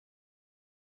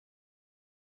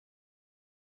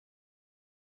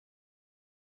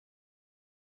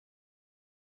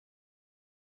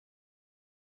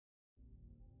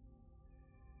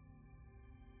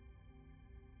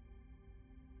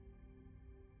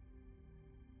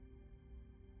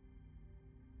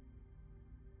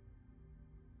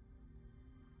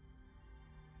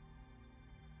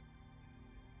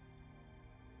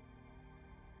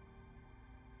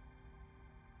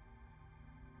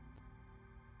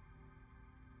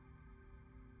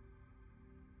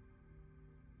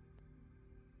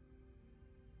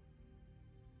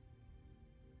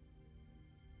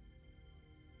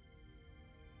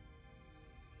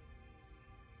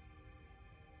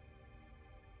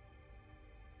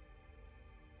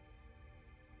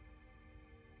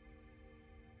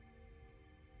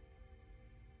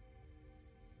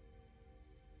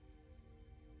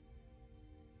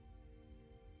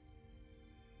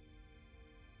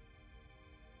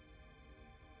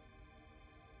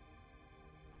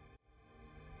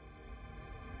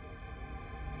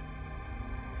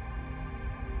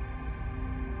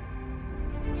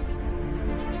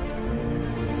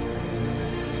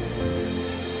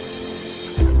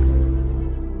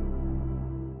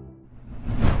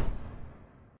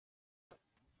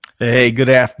Hey, good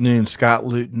afternoon. Scott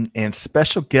Luton and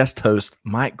special guest host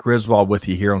Mike Griswold with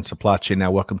you here on Supply Chain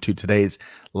Now. Welcome to today's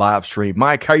live stream.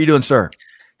 Mike, how are you doing, sir?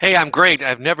 Hey, I'm great.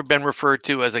 I've never been referred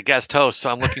to as a guest host,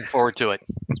 so I'm looking forward to it.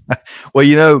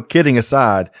 Well, kidding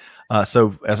aside,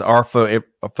 so as our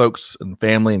folks and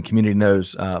family and community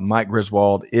knows, Mike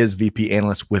Griswold is VP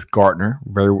analyst with Gartner,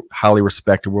 very highly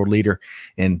respected world leader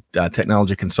in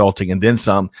technology consulting and then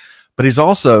some. But he's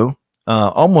also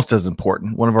almost as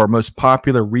important, one of our most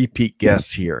popular repeat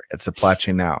guests here at Supply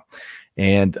Chain Now.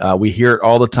 And we hear it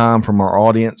all the time from our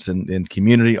audience and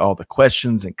community, all the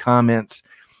questions and comments.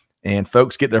 And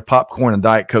folks get their popcorn and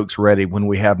Diet Cokes ready when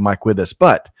we have Mike with us.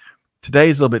 But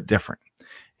today's a little bit different.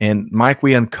 And Mike,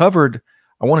 we uncovered,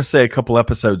 I want to say a couple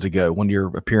episodes ago,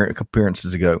 a couple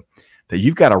appearances ago, that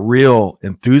you've got a real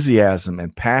enthusiasm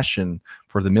and passion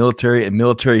for the military and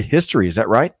military history. Is that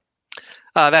right?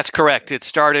 That's correct. It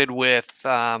started with,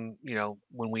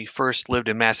 when we first lived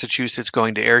in Massachusetts,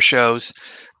 going to air shows.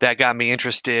 That got me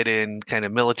interested in kind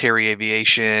of military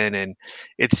aviation, and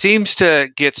it seems to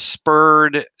get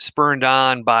spurred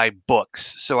on by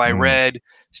books. So I read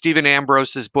Stephen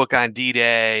Ambrose's book on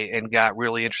D-Day and got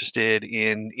really interested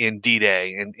in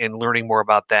D-Day and learning more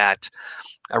about that.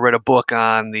 I read a book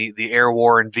on the air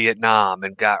war in Vietnam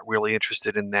and got really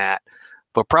interested in that.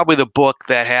 But probably the book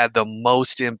that had the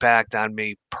most impact on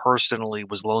me personally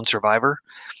was Lone Survivor.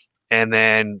 And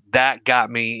then that got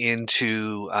me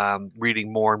into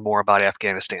reading more and more about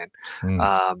Afghanistan.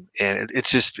 And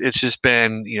it's just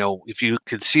been, if you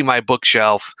could see my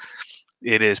bookshelf,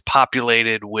 it is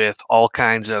populated with all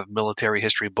kinds of military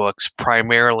history books,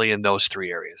 primarily in those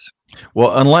three areas.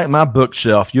 Well, unlike my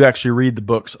bookshelf, you actually read the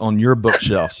books on your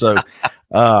bookshelf. So,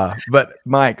 but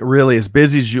Mike, really, as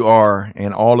busy as you are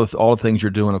and all the things you're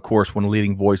doing, of course, one of the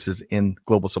leading voices in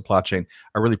global supply chain,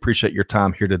 I really appreciate your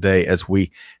time here today as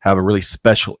we have a really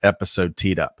special episode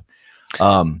teed up.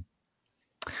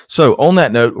 So on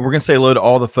that note, we're going to say hello to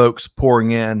all the folks pouring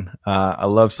in. I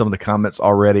love some of the comments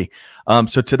already.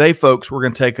 So today, folks, we're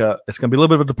going to it's going to be a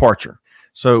little bit of a departure.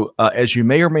 So as you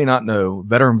may or may not know,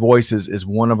 Veteran Voices is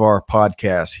one of our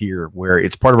podcasts here where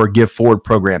it's part of our Give Forward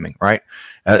programming, right?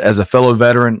 As a fellow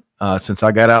veteran, since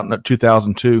I got out in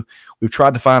 2002, we've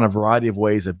tried to find a variety of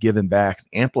ways of giving back,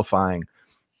 amplifying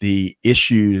the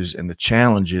issues and the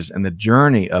challenges and the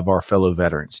journey of our fellow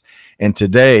veterans. And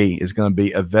today is going to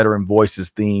be a Veteran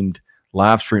Voices themed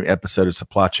live stream episode of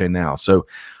Supply Chain Now. So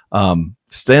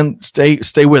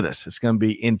stay with us. It's going to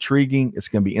be intriguing. It's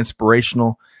going to be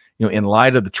inspirational. In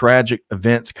light of the tragic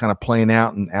events kind of playing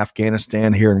out in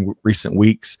Afghanistan here in recent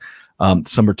weeks,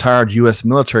 some retired U.S.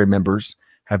 military members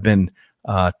have been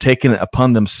taking it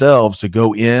upon themselves to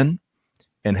go in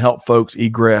and help folks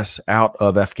egress out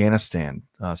of Afghanistan.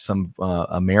 Some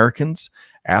Americans,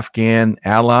 Afghan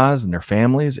allies and their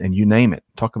families, and you name it.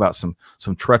 Talk about some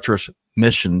treacherous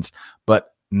missions, but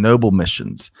noble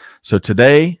missions. So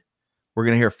today we're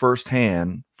going to hear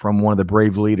firsthand from one of the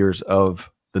brave leaders of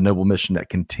the noble mission that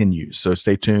continues. So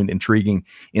stay tuned, intriguing,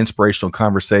 inspirational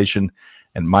conversation.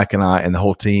 And Mike and I and the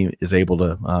whole team is able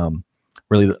to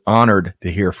really honored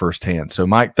to hear firsthand. So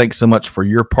Mike, thanks so much for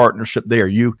your partnership there. Are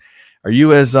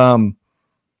you as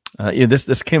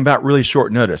this came about really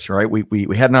short notice, right?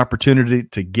 We had an opportunity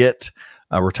to get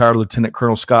retired Lieutenant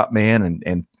Colonel Scott Mann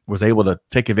and was able to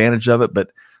take advantage of it.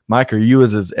 But Mike, are you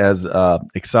as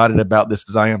excited about this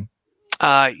as I am?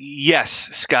 Yes,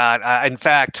 Scott. In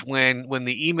fact, when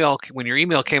your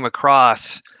email came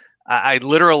across, I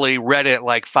literally read it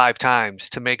like 5 times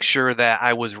to make sure that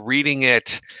I was reading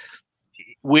it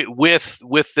with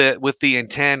the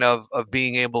intent of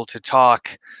being able to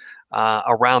talk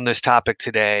around this topic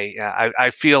today. I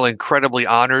feel incredibly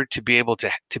honored to be able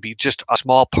to be just a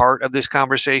small part of this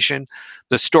conversation.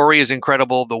 The story is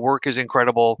incredible. The work is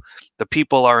incredible. The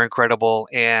people are incredible.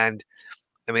 And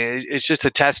I mean, it's just a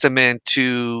testament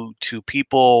to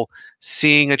people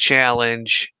seeing a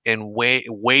challenge and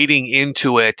wading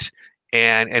into it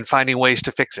and finding ways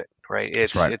to fix it. Right.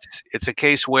 It's a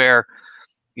case where,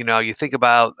 you think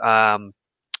about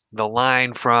the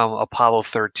line from Apollo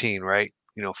 13, right?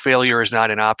 Failure is not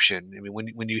an option. I mean,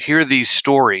 when you hear these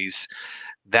stories,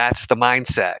 that's the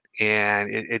mindset.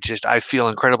 And I feel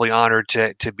incredibly honored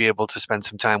to be able to spend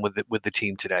some time with the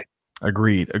team today.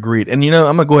 Agreed. And, I'm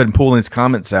going to go ahead and pull these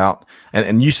comments out.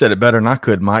 And you said it better than I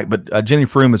could, Mike. But Jenny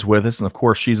Froome is with us. And, of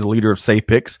course, she's a leader of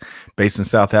SAPIX based in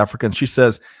South Africa. And she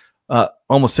says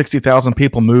almost 60,000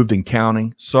 people moved and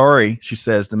counting. Sorry, she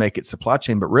says, to make it supply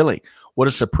chain. But really, what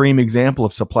a supreme example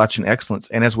of supply chain excellence.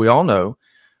 And as we all know,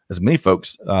 as many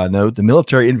folks know, the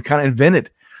military kind of invented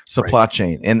supply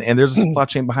chain. And there's a supply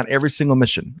chain behind every single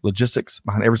mission, logistics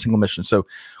behind every single mission. So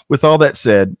with all that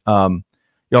said,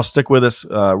 y'all stick with us.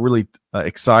 Really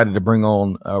excited to bring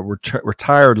on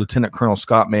retired Lieutenant Colonel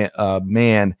Scott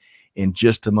Mann in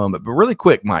just a moment. But really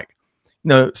quick, Mike,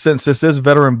 since this is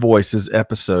Veteran Voices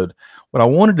episode, what I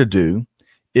wanted to do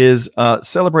is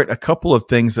celebrate a couple of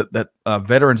things that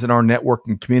veterans in our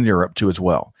networking community are up to as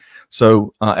well.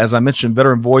 So as I mentioned,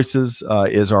 Veteran Voices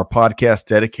is our podcast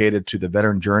dedicated to the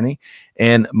veteran journey.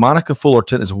 And Monica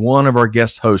Fullerton is one of our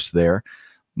guest hosts there.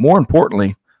 More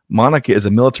importantly, Monica is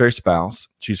a military spouse.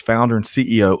 She's founder and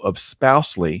CEO of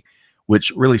Spousely,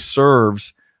 which really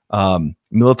serves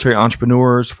military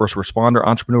entrepreneurs, first responder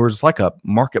entrepreneurs. It's like a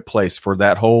marketplace for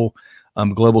that whole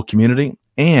global community.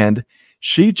 And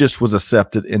she just was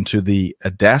accepted into the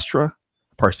Adastra,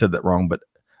 probably said that wrong, but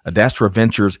Adastra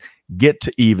Ventures Get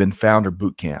to Even Founder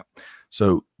Bootcamp.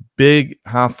 So big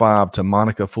high five to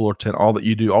Monica Fullerton, all that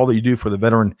you do for the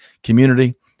veteran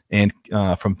community. And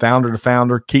from founder to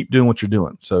founder, keep doing what you're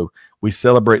doing. So we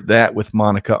celebrate that with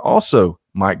Monica. Also,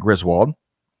 Mike Griswold,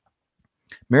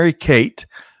 Mary Kate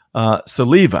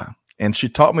Saliva, and she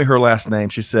taught me her last name.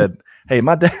 She said, "Hey,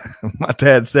 my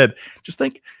dad said, just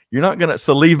think you're not going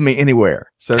to leave me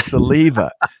anywhere." So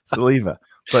Saliva.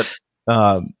 But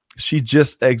she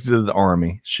just exited the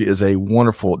Army. She is a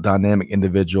wonderful, dynamic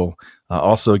individual.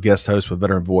 Also a guest host with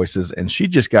Veteran Voices, and she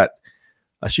just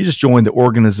joined the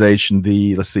organization,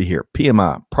 let's see here,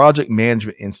 PMI, Project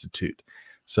Management Institute.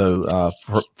 So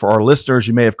for our listeners,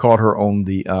 you may have caught her on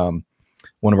the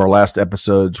one of our last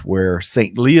episodes where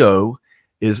St. Leo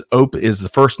is the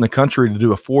first in the country to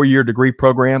do a 4-year degree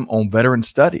program on veteran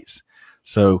studies.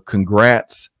 So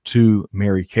congrats to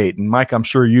Mary Kate. And Mike, I'm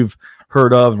sure you've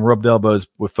heard of and rubbed elbows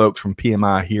with folks from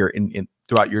PMI here in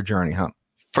throughout your journey, huh?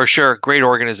 For sure. Great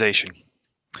organization.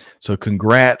 So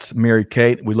congrats, Mary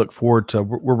Kate. We look forward to,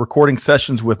 we're recording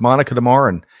sessions with Monica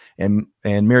tomorrow and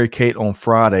Mary Kate on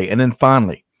Friday. And then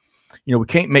finally, we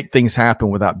can't make things happen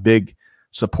without big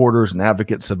supporters and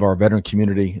advocates of our veteran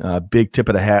community. Big tip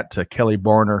of the hat to Kelly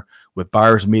Barner with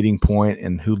Buyers Meeting Point,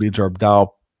 and who leads our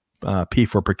Dial P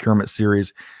for Procurement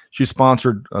series. She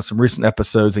sponsored some recent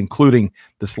episodes, including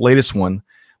this latest one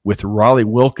with Raleigh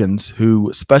Wilkins,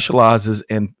 who specializes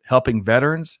in helping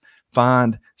veterans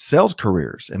find sales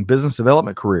careers and business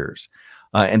development careers,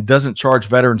 and doesn't charge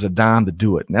veterans a dime to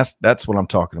do it. And that's what I'm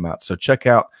talking about. So check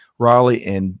out Raleigh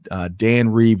and Dan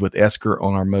Reeve with Esker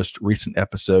on our most recent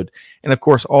episode. And of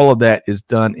course, all of that is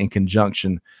done in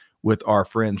conjunction with our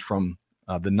friends from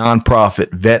the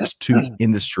nonprofit Vets to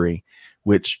Industry,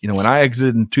 which, when I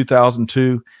exited in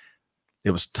 2002,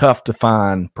 it was tough to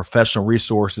find professional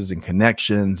resources and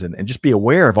connections and just be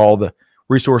aware of all the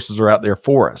resources are out there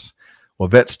for us. Well,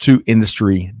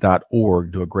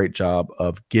 vets2industry.org do a great job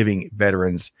of giving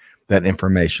veterans that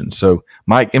information. So,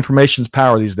 Mike, information's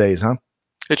power these days, huh?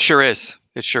 It sure is.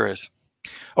 It sure is.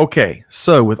 Okay,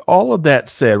 so with all of that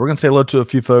said, we're going to say hello to a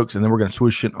few folks, and then we're going to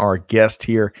swoosh in our guest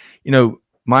here.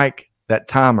 Mike, that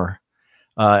timer,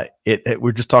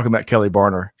 we're just talking about Kelly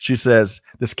Barner. She says,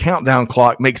 this countdown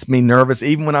clock makes me nervous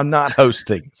even when I'm not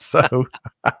hosting. So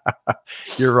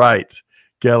you're right.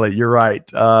 Kelly, you're right.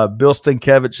 Bill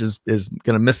Stankiewicz is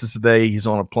going to miss us today. He's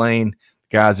on a plane.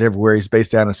 Guys everywhere. He's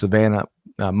based down in Savannah.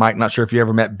 Mike, not sure if you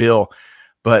ever met Bill,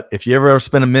 but if you ever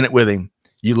spend a minute with him,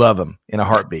 you love him in a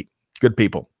heartbeat. Good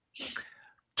people.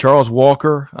 Charles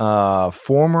Walker,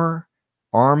 former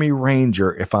Army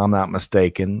Ranger, if I'm not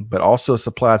mistaken, but also a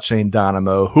supply chain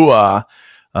dynamo. Hooah,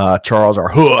 Charles, or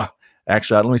hooah.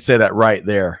 Actually, let me say that right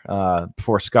there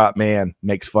before Scott Mann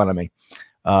makes fun of me.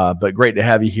 But great to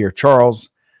have you here, Charles.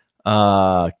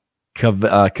 Kavan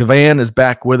is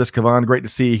back with us. Kavan, great to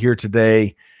see you here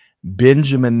today.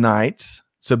 Benjamin Knights.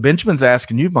 So Benjamin's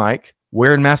asking you, Mike,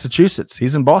 where in Massachusetts?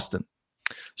 He's in Boston.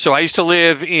 So I used to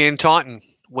live in Taunton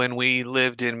when we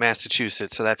lived in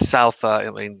Massachusetts. So that's south.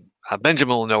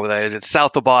 Benjamin will know where that is. It's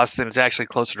south of Boston. It's actually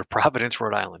closer to Providence,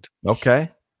 Rhode Island. Okay.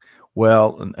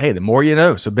 Well, hey, the more you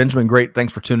know. So Benjamin, great.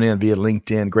 Thanks for tuning in via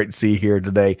LinkedIn. Great to see you here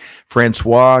today.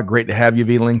 Francois, great to have you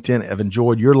via LinkedIn. I've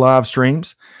enjoyed your live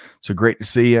streams. So great to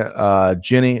see you.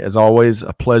 Jenny, as always,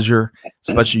 a pleasure,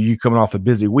 especially you coming off a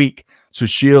busy week.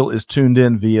 Sushil is tuned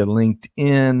in via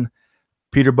LinkedIn.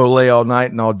 Peter Boley all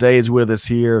night and all day is with us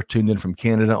here, tuned in from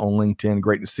Canada on LinkedIn.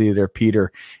 Great to see you there, Peter.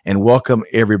 And welcome,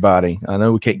 everybody. I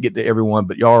know we can't get to everyone,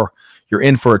 but you're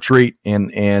in for a treat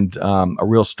and a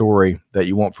real story that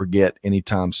you won't forget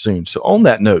anytime soon. So on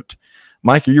that note,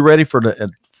 Mike, are you ready for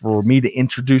me to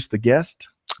introduce the guest?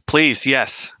 Please,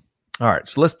 yes. All right,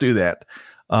 so let's do that.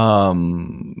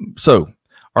 So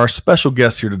our special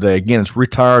guest here today, again, is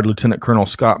retired Lieutenant Colonel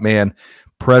Scott Mann,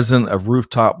 president of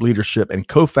Rooftop Leadership and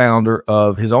co-founder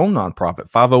of his own nonprofit,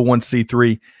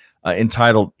 501c3,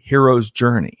 entitled Hero's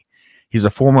Journey. He's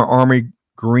a former Army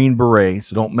Green Beret,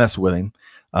 so don't mess with him.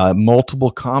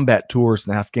 Multiple combat tours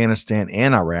in Afghanistan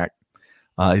and Iraq.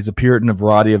 He's appeared in a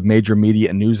variety of major media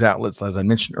and news outlets, as I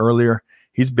mentioned earlier.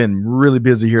 He's been really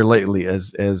busy here lately,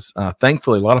 as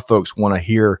thankfully a lot of folks want to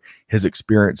hear his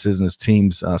experiences and his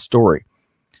team's story.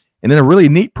 And in a really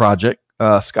neat project,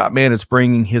 Scott Mann is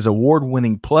bringing his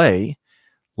award-winning play,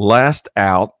 Last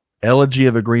Out, Elegy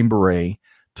of a Green Beret,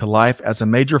 to life as a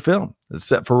major film. It's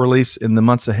set for release in the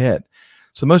months ahead.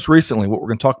 So most recently, what we're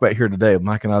going to talk about here today,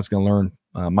 Mike and I are going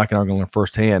to learn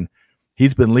firsthand.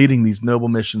 He's been leading these noble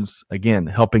missions, again,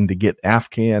 helping to get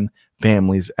Afghan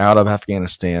families out of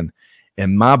Afghanistan.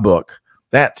 In my book,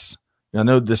 I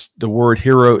know the word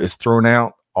hero is thrown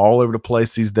out all over the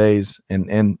place these days,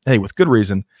 and hey, with good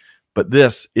reason, but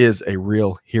this is a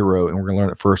real hero, and we're going to learn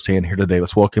it firsthand here today.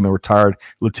 Let's welcome a retired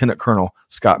Lieutenant Colonel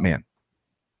Scott Mann.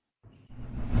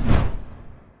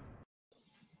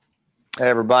 Hey,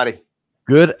 everybody.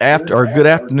 Good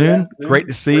afternoon. Great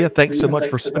to see you. Thanks so much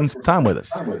for spending some time with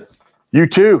us. You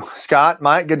too, Scott,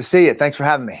 Mike. Good to see you. Thanks for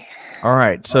having me. All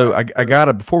right. So I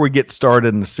got before we get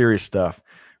started in the serious stuff,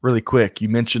 really quick, you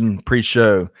mentioned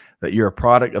pre-show that you're a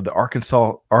product of the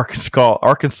Arkansas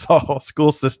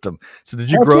school system. So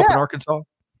did you grow up in Arkansas?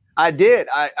 I did.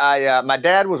 My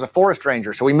dad was a forest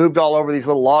ranger, so we moved all over these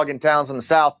little logging towns in the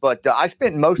South. But I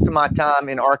spent most of my time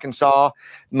in Arkansas.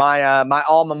 My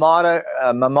alma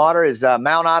mater is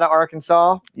Mount Ida,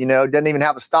 Arkansas. You know, doesn't even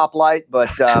have a stoplight,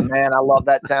 but man, I love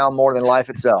that town more than life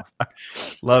itself.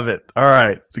 Love it. All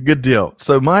right, it's a good deal.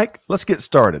 So, Mike, let's get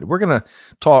started. We're gonna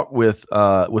talk with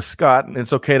Scott, and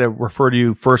it's okay to refer to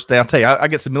you first. I'll tell you, I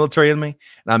get some military in me,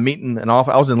 and I'm meeting an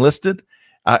officer. I was enlisted.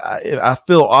 I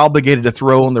feel obligated to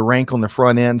throw on the rank on the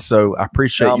front end, so I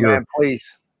appreciate your. Man,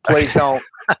 please don't,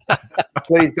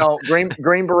 please don't.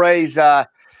 Green Berets.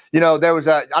 You know, there was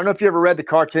I don't know if you ever read the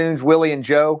cartoons Willie and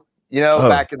Joe. You know,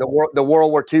 back in the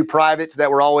World War II privates that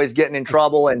were always getting in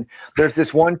trouble. And there's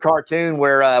this one cartoon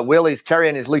where Willie's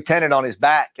carrying his lieutenant on his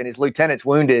back, and his lieutenant's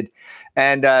wounded.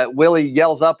 And Willie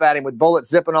yells up at him with bullets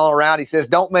zipping all around. He says,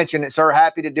 "Don't mention it, sir.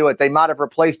 Happy to do it. They might have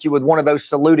replaced you with one of those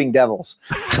saluting devils."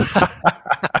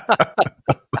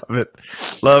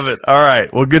 Love it. All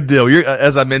right. Well, good deal.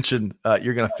 As I mentioned,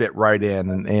 you're going to fit right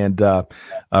in, and I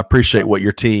appreciate what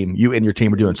you and your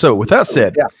team are doing. So with that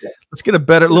said, let's get a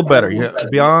little better, you know,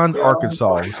 beyond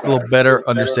Arkansas. Let's get a little better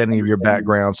understanding of your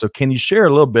background. So can you share a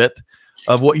little bit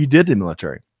of what you did in the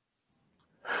military?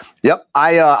 Yep.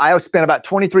 I spent about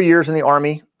 23 years in the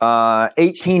Army.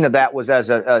 18 of that was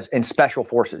as in Special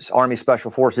Forces, Army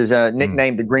Special Forces,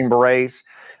 nicknamed the Green Berets.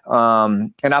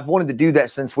 And I've wanted to do that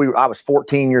since I was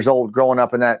 14 years old, growing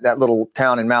up in that little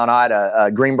town in Mount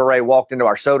Ida. Green Beret walked into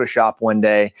our soda shop one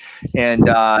day, and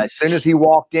as soon as he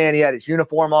walked in, he had his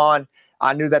uniform on.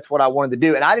 I knew that's what I wanted to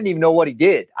do. And I didn't even know what he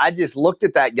did. I just looked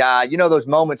at that guy. You know, those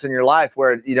moments in your life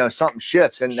where, you know, something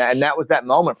shifts. And that was that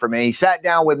moment for me. He sat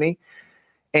down with me,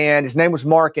 and his name was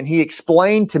Mark. And he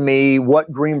explained to me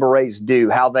what Green Berets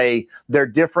do, how they're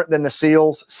different than the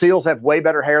SEALs. SEALs have way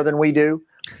better hair than we do.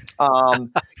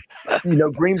 You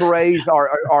know, Green Berets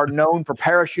are known for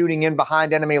parachuting in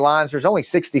behind enemy lines. There's only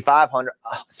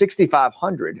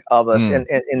 6,500 of us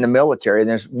in the military, and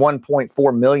there's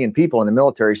 1.4 million people in the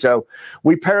military. So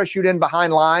we parachute in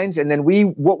behind lines, and then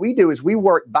what we do is we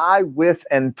work by, with,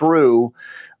 and through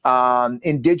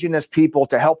indigenous people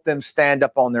to help them stand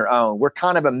up on their own. We're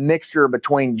kind of a mixture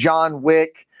between John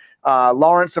Wick,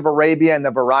 Lawrence of Arabia, and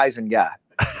the Verizon guy.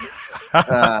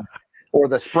 Or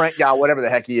the Sprint guy, whatever the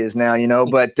heck he is now, you know,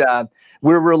 but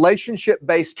we're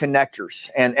relationship-based connectors.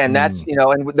 And that's, you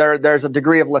know, and there's a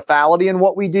degree of lethality in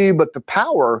what we do, but the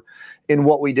power in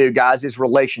what we do, guys, is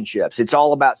relationships. It's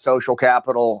all about social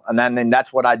capital. And then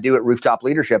that's what I do at Rooftop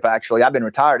Leadership. Actually, I've been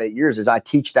retired 8 years, is I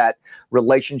teach that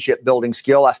relationship building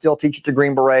skill. I still teach it to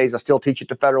Green Berets. I still teach it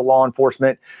to federal law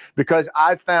enforcement, because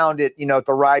I've found it, you know, at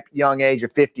the ripe young age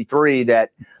of 53,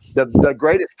 that the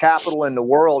greatest capital in the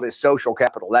world is social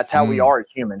capital. That's how we are as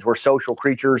humans. We're social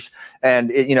creatures.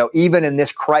 And, you know, even in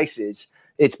this crisis,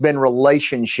 it's been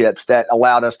relationships that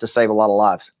allowed us to save a lot of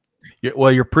lives. Yeah,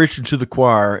 well, you're preaching to the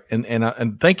choir,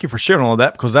 and thank you for sharing all of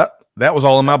that, because that was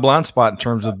all in my blind spot in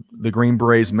terms of the Green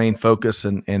Berets' main focus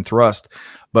and thrust.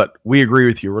 But we agree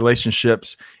with you.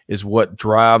 Relationships is what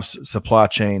drives supply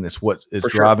chain. It's what is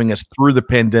driving us through the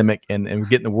pandemic and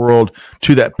getting the world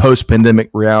to that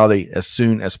post-pandemic reality as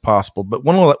soon as possible. But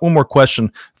one more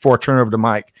question before I turn it over to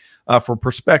Mike, for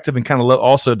perspective and kind of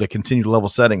also to continue level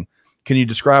setting. Can you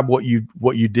describe what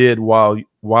you did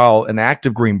while an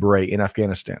active Green Beret in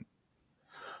Afghanistan?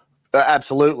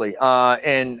 Absolutely.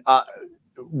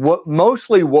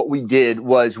 what we did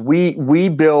was we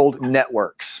build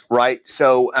networks, right?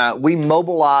 So we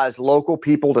mobilize local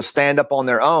people to stand up on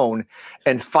their own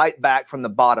and fight back from the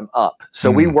bottom up. So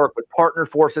we work with partner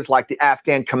forces like the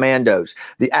Afghan Commandos,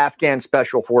 the Afghan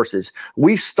Special Forces.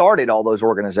 We started all those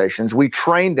organizations. We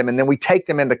trained them, and then we take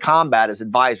them into combat as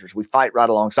advisors. We fight right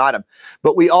alongside them.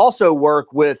 But we also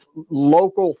work with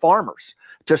local farmers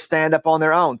to stand up on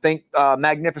their own. Think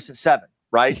Magnificent Seven.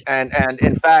 Right. And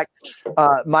in fact,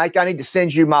 Mike, I need to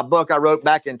send you my book I wrote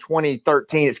back in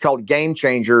 2013. It's called Game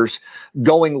Changers,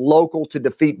 Going Local to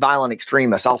Defeat Violent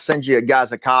Extremists. I'll send you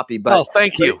guys a copy. But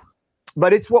thank you.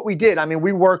 But it's what we did. I mean,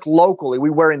 we work locally. We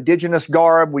wear indigenous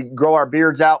garb. We grow our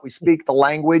beards out. We speak the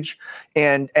language.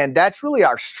 And that's really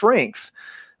our strength.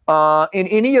 In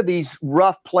any of these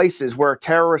rough places where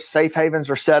terrorist safe havens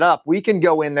are set up, we can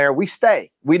go in there. We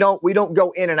stay. We don't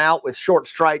go in and out with short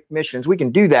strike missions. We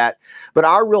can do that, but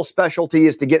our real specialty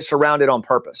is to get surrounded on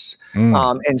purpose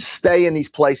and stay in these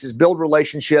places, build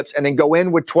relationships, and then go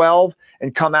in with 12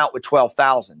 and come out with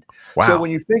 12,000. Wow. So when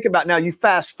you think about now, you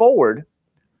fast forward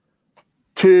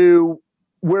to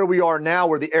where we are now,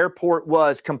 where the airport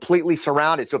was completely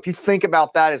surrounded. So if you think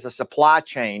about that as a supply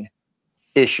chain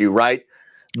issue, right?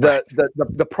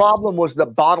 The problem was the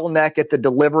bottleneck at the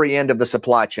delivery end of the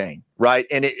supply chain, right?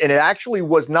 And it actually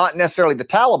was not necessarily the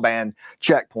Taliban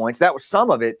checkpoints. That was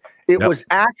some of it. It was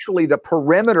actually the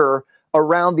perimeter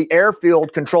around the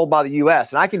airfield controlled by the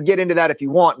U.S. And I can get into that if you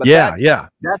want. But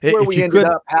that's where we ended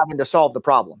up having to solve the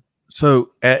problem.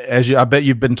 So I bet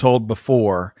you've been told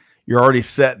before, you're already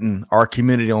setting our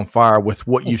community on fire with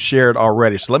what you've shared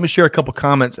already. So let me share a couple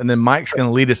comments, and then Mike's going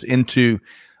to lead us into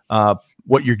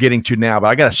what you're getting to now. But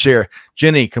I got to share.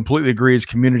 Jenny completely agrees.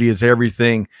 Community is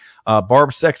everything.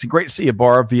 Barb Sexy, great to see you,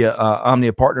 Barb, via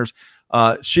Omnia Partners.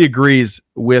 She agrees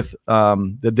with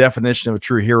the definition of a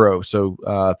true hero. So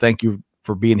thank you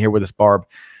for being here with us, Barb.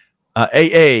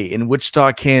 AA in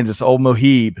Wichita, Kansas, old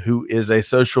Mohib, who is a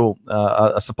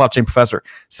supply chain professor,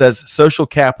 says social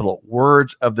capital,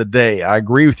 words of the day. I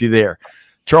agree with you there.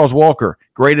 Charles Walker,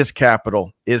 greatest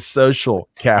capital is social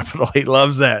capital. He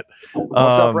loves that. What's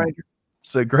up, Ranger?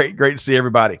 So great to see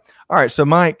everybody. All right, so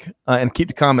Mike, and keep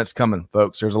the comments coming,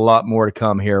 folks. There's a lot more to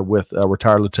come here with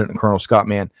retired Lieutenant Colonel Scott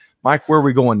Mann. Mike, where are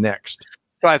we going next?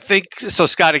 So I think so,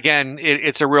 Scott. Again,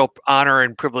 it's a real honor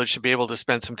and privilege to be able to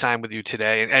spend some time with you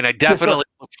today, and I definitely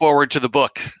look forward to the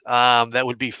book. That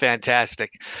would be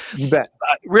fantastic. You bet.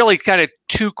 Really, kind of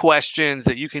two questions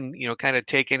that you can kind of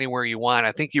take anywhere you want.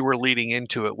 I think you were leading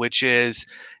into it, which is,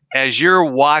 as you're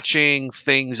watching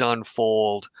things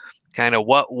unfold, kind of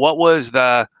what was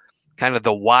the kind of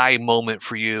the why moment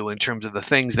for you in terms of the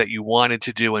things that you wanted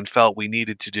to do and felt we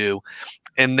needed to do.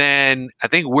 And then I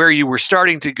think where you were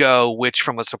starting to go, which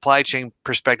from a supply chain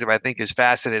perspective, I think is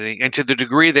fascinating. And to the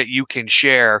degree that you can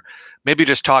share, maybe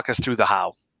just talk us through the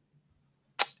how.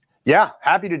 Yeah,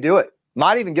 happy to do it.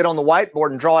 Might even get on the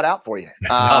whiteboard and draw it out for you.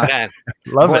 Oh, man.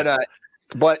 Love it.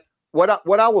 But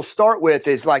what I will start with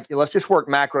is, like, let's just work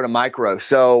macro to micro.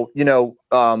 So,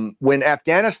 when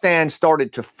Afghanistan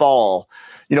started to fall,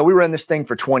 we were in this thing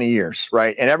for 20 years,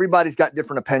 right? And everybody's got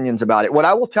different opinions about it. What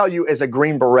I will tell you as a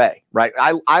Green Beret, right?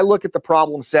 I look at the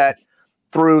problem set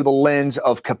through the lens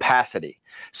of capacity.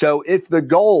 So if the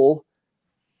goal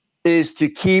is to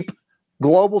keep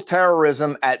global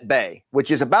terrorism at bay, which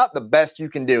is about the best you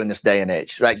can do in this day and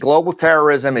age, right? Global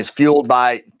terrorism is fueled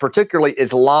by particularly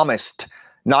Islamist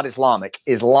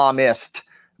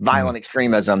violent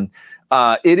extremism.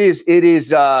 It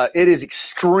is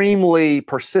extremely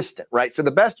persistent, right? So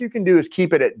the best you can do is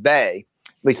keep it at bay.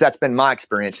 At least that's been my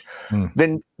experience.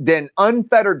 Then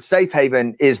unfettered safe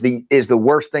haven is the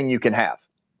worst thing you can have,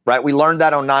 right? We learned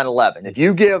that on 9/11. If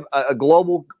you give a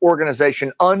global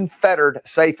organization unfettered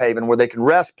safe haven where they can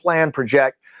rest, plan,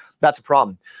 project, that's a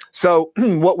problem. So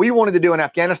what we wanted to do in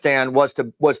Afghanistan was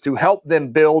to help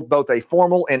them build both a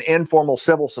formal and informal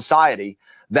civil society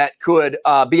that could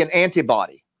be an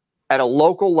antibody at a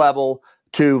local level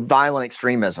to violent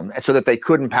extremism, so that they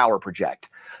couldn't power project.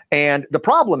 And the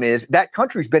problem is that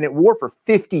country's been at war for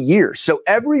 50 years. So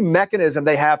every mechanism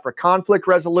they have for conflict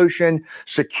resolution,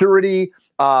 security,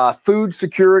 food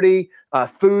security,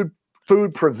 food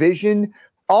provision,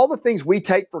 all the things we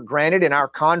take for granted in our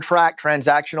contract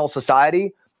transactional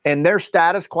society and their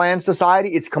status clan society,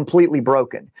 it's completely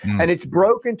broken. And it's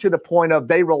broken to the point of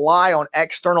they rely on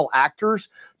external actors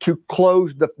to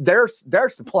close their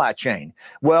supply chain.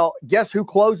 Well, guess who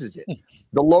closes it?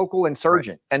 The local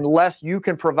insurgent, unless you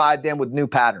can provide them with new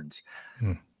patterns.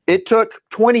 It took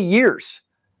 20 years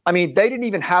I mean, they didn't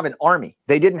even have an army.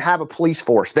 They didn't have a police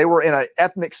force. They were in an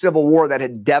ethnic civil war that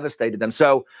had devastated them.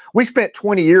 So we spent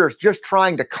 20 years just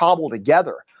trying to cobble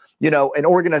together, an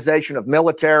organization of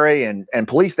military and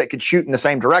police that could shoot in the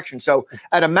same direction. So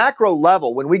at a macro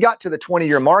level, when we got to the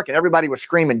 20-year mark and everybody was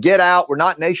screaming, get out, we're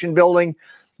not nation building.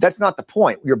 That's not the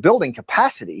point. You're building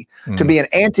capacity to be an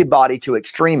antibody to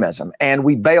extremism. And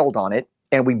we bailed on it,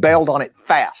 and we bailed on it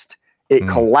fast. It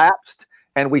collapsed,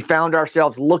 and we found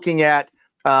ourselves looking at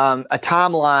a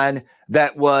timeline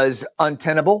that was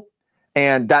untenable.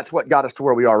 And that's what got us to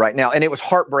where we are right now. And it was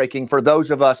heartbreaking for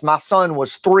those of us. My son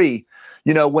was 3,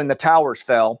 when the towers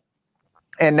fell.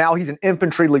 And now he's an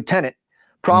infantry lieutenant,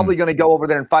 probably going to go over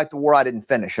there and fight the war I didn't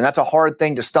finish. And that's a hard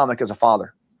thing to stomach as a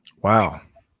father. Wow.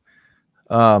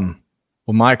 Well,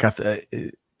 Mike,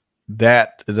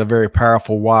 that is a very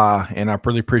powerful why. And I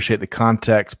really appreciate the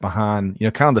context behind,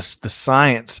 kind of the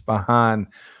science behind,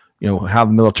 how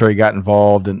the military got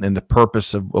involved and the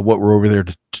purpose of what we're over there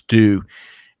to do.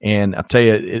 And I'll tell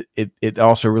you, it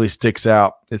also really sticks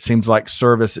out. It seems like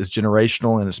service is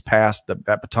generational and it's passed, that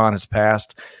baton has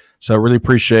passed. So I really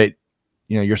appreciate,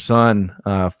 your son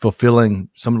fulfilling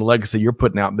some of the legacy you're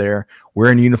putting out there,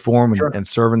 wearing uniform and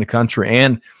serving the country.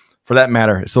 And for that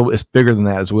matter, it's bigger than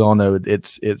that. As we all know,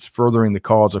 it's furthering the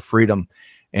cause of freedom,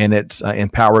 and it's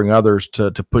empowering others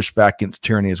to push back against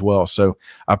tyranny as well. So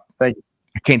I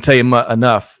can't tell you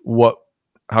enough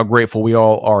how grateful we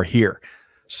all are here.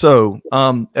 So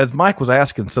as Mike was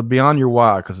asking, so beyond your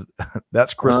why, because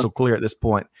that's crystal clear at this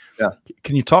point. Yeah.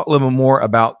 Can you talk a little bit more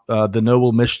about the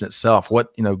noble mission itself? What,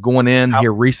 going in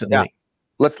here recently? Yeah.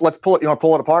 Let's pull it. You want to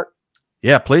pull it apart?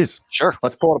 Yeah, please. Sure.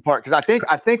 Let's pull it apart. Because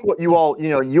I think what you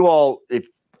all, if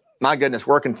my goodness,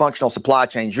 work in functional supply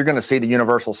chains, you're going to see the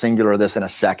universal singular of this in a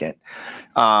second.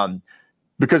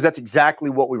 Because that's exactly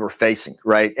what we were facing,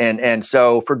 right? And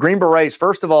so for Green Berets,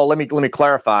 first of all, let me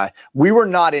clarify, we were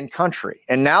not in country.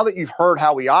 And now that you've heard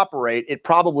how we operate, it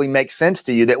probably makes sense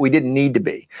to you that we didn't need to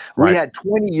be. Right. We had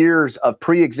 20 years of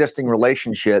pre-existing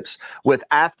relationships with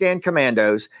Afghan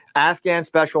commandos, Afghan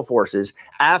special forces,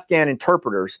 Afghan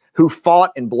interpreters who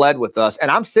fought and bled with us. And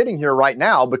I'm sitting here right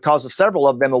now because of several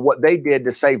of them and what they did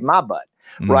to save my butt,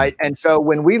 right? And so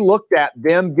when we looked at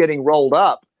them getting rolled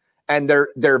up, and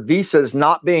their visas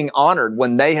not being honored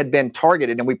when they had been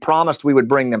targeted, and we promised we would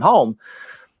bring them home,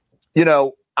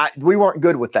 we weren't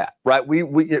good with that, right? We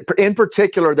in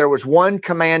particular, there was one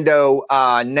commando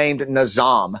named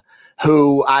Nizam,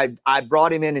 who I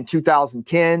brought him in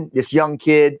 2010, this young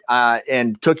kid,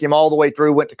 and took him all the way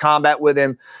through, went to combat with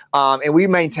him, and we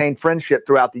maintained friendship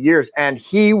throughout the years. And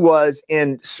he was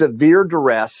in severe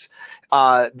duress.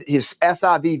 His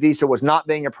SIV visa was not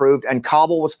being approved, and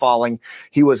Kabul was falling.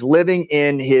 He was living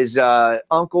in his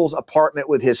uncle's apartment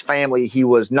with his family. He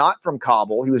was not from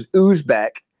Kabul. He was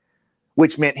Uzbek,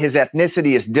 which meant his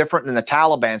ethnicity is different than the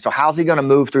Taliban. So how's he going to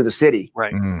move through the city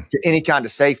to any kind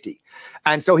of safety?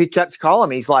 And so he kept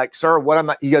calling me. He's like, "Sir, what am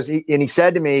I?" He goes, and he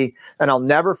said to me, and I'll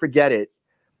never forget it.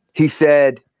 He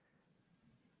said,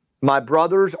 "My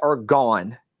brothers are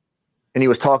gone." And he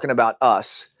was talking about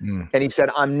us. And he said,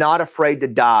 "I'm not afraid to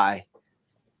die.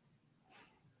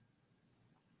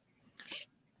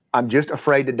 I'm just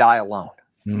afraid to die alone."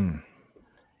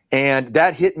 And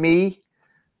that hit me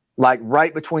like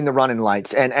right between the running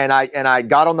lights. And I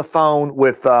got on the phone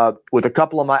with a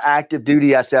couple of my active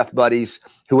duty SF buddies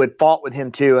who had fought with him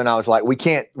too. And I was like, we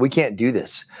can't do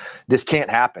this. This can't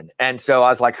happen. And so I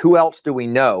was like, who else do we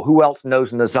know? Who else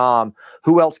knows Nizam?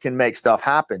 Who else can make stuff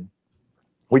happen?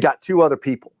 We got 2 other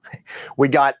people. We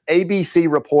got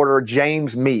ABC reporter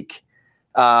James Meek,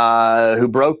 who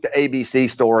broke the ABC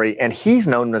story, and he's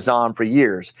known Nizam for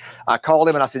years. I called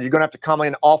him and I said, "You're going to have to come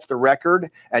in off the record,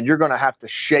 and you're going to have to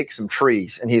shake some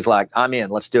trees." And he's like, "I'm in.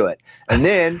 Let's do it." And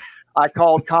then I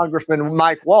called Congressman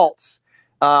Mike Waltz,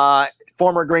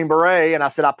 former Green Beret, and I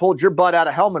said, "I pulled your butt out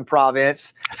of Helmand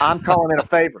Province. I'm calling in a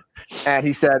favor." And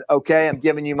he said, "Okay, I'm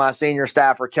giving you my senior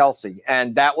staffer, Kelsey."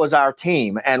 And that was our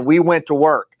team. And we went to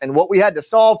work. And what we had to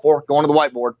solve for, going to the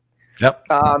whiteboard. Yep.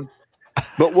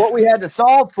 But what we had to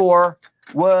solve for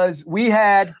was we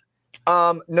had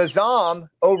Nizam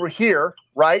over here,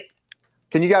 right?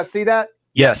 Can you guys see that?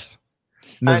 Yes.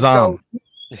 Nizam. So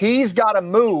he's got to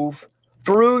move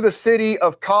through the city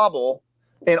of Kabul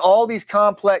in all these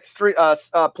complex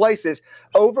places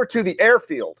over to the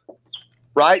airfield,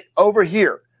 right? Over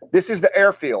here. This is the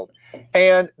airfield.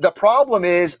 And the problem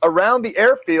is around the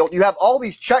airfield, you have all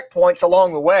these checkpoints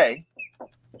along the way.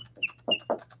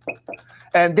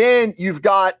 And then you've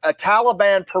got a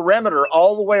Taliban perimeter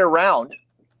all the way around.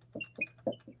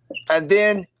 And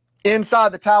then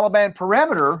inside the Taliban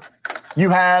perimeter, you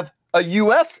have a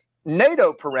U.S.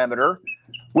 NATO perimeter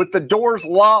with the doors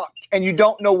locked and you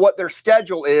don't know what their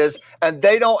schedule is, and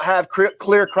they don't have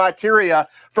clear criteria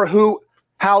for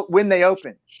when they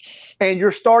open. And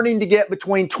you're starting to get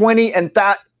between 20 and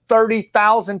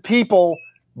 30,000 people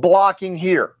blocking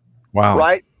here. Wow.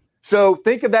 Right? So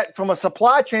think of that from a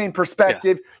supply chain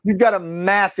perspective. You've got a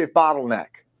massive bottleneck,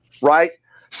 right?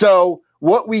 So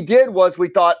what we did was we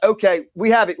thought, okay, we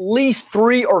have at least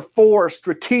 3 or 4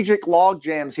 strategic log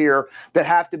jams here that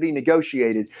have to be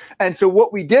negotiated. And so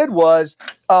what we did was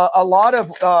a lot of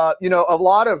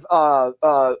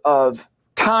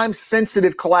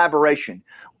time-sensitive collaboration.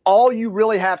 All you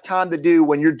really have time to do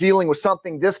when you're dealing with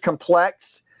something this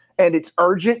complex and it's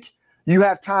urgent, you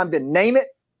have time to name it,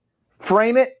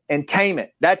 frame it, and tame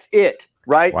it. That's it.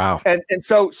 Right. Wow. And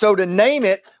so to name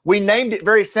it, we named it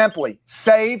very simply,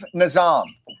 Save Nizam.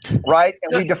 Right.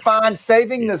 And we defined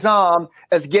saving Nizam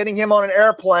as getting him on an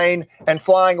airplane and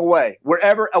flying away,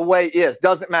 wherever away is,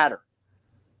 doesn't matter.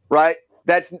 Right.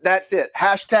 That's it.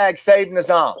 Hashtag Save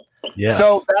Nizam. Yes.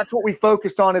 So that's what we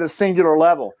focused on at a singular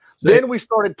level. Then we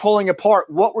started pulling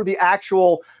apart what were the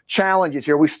actual challenges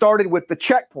here. We started with the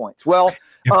checkpoints. Well,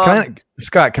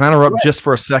 Scott, can I interrupt just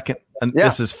for a second? And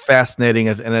this is fascinating,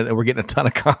 and we're getting a ton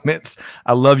of comments.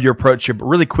 I love your approach here, but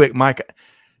really quick, Mike,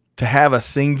 to have a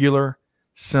singular,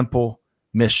 simple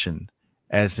mission,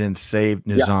 as in Save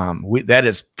Nizam, that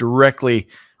is directly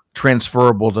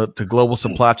transferable to global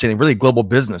supply chain and really global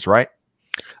business, right?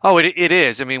 Oh, it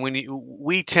is. I mean,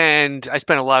 I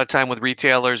spend a lot of time with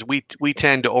retailers. We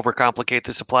tend to overcomplicate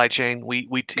the supply chain.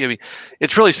 I mean,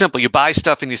 it's really simple. You buy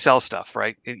stuff and you sell stuff,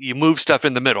 right? You move stuff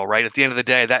in the middle, right? At the end of the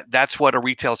day, that's what a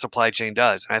retail supply chain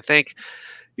does. And I think,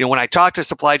 when I talk to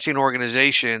supply chain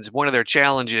organizations, one of their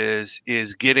challenges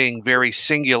is getting very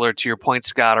singular, to your point,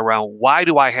 Scott, around why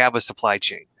do I have a supply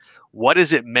chain? What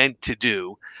is it meant to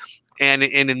do? And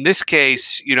in this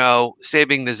case,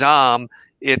 saving Nizam,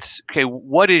 it's okay.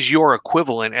 What is your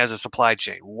equivalent as a supply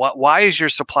chain? Why is your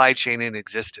supply chain in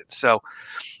existence? So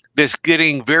this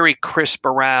getting very crisp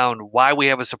around why we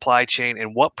have a supply chain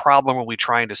and what problem are we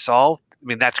trying to solve? I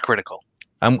mean, that's critical.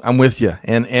 I'm with you.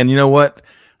 And you know what?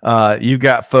 You've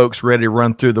got folks ready to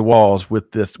run through the walls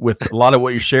with a lot of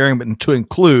what you're sharing, but to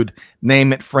include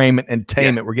name it, frame it, and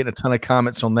tame it. We're getting a ton of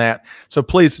comments on that. So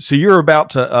please, you're about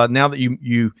to, now that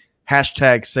you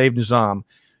hashtag Save Nizam,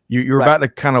 you're about to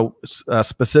kind of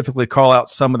specifically call out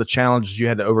some of the challenges you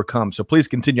had to overcome. So please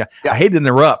continue. I hate to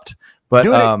interrupt, but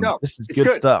this is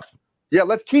good stuff. Yeah,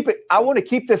 let's keep it. I want to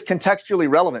keep this contextually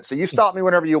relevant. So you stop me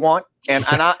whenever you want, and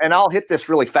I'll hit this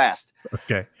really fast.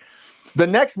 Okay. The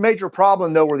next major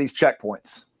problem, though, were these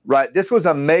checkpoints. Right. This was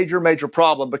a major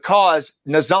problem because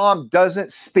Nizam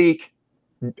doesn't speak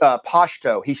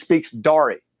Pashto. He speaks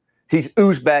Dari. He's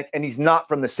Uzbek, and he's not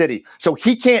from the city, so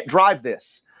he can't drive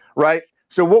this. Right.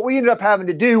 So what we ended up having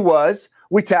to do was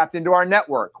we tapped into our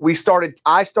network.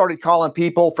 I started calling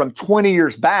people from 20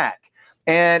 years back,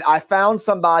 and I found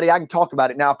somebody. I can talk about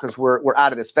it now because we're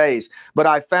out of this phase. But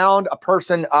I found a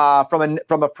person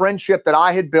from a friendship that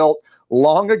I had built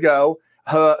long ago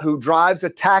who drives a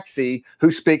taxi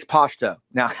who speaks Pashto.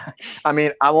 Now, I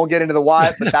mean, I won't get into the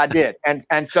why, but I did.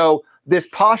 And so this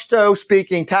Pashto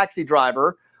speaking taxi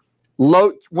driver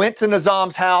went to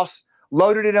Nizam's house,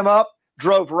 loaded him up,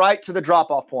 drove right to the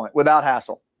drop-off point without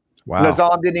hassle. Wow.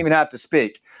 Nizam didn't even have to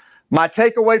speak. My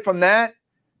takeaway from that,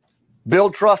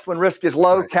 build trust when risk is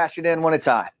low, cash it in when it's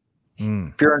high.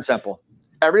 Pure and simple.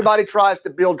 Everybody tries to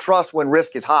build trust when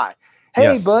risk is high.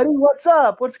 Hey, buddy, what's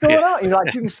up? What's going on?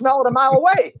 You can smell it a mile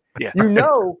away.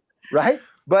 Right?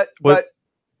 But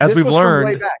as we've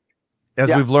learned,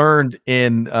 we've learned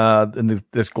in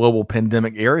this global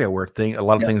pandemic area where a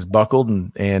lot of things buckled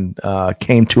and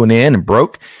came to an end and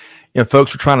broke.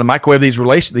 Folks are trying to microwave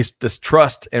this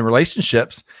trust and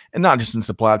relationships, and not just in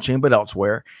supply chain, but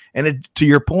elsewhere. And to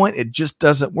your point, it just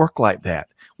doesn't work like that.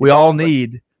 We all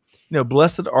need,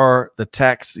 blessed are the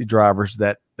taxi drivers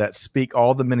that speak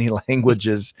all the many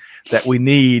languages that we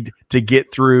need to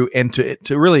get through and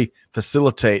to really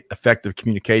facilitate effective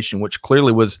communication, which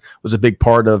clearly was a big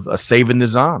part of saving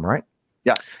Nizam, right?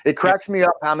 Yeah. It cracks me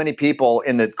up how many people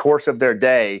in the course of their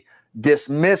day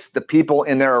dismiss the people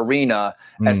in their arena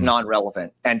as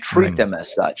non-relevant and treat them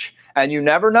as such. And you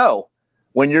never know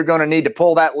when you're going to need to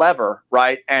pull that lever,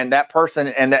 right? And that person,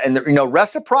 and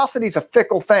reciprocity is a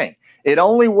fickle thing. It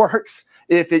only works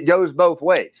if it goes both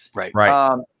ways.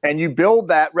 Right. And you build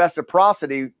that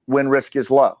reciprocity when risk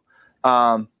is low.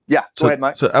 Go ahead,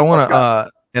 Mike. So I want to,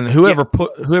 and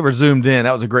whoever zoomed in,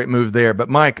 that was a great move there. But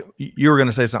Mike, you were going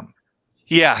to say something.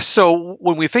 Yeah. So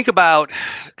when we think about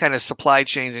kind of supply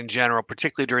chains in general,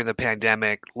 particularly during the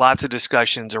pandemic, lots of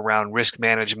discussions around risk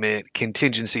management,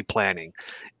 contingency planning.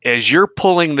 As you're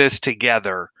pulling this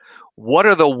together, what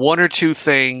are the one or two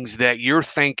things that you're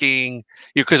thinking?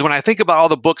 Because when I think about all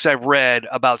the books I've read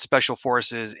about special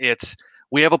forces, it's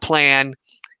we have a plan.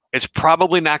 It's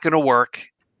probably not going to work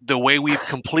the way we've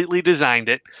completely designed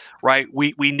it, right?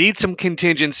 We need some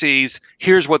contingencies.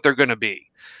 Here's what they're going to be.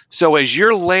 So as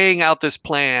you're laying out this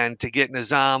plan to get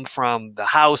Nizam from the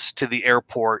house to the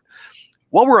airport,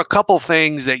 what were a couple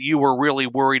things that you were really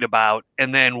worried about?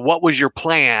 And then what was your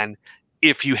plan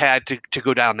if you had to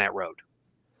go down that road?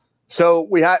 So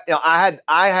we had,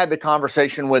 I had the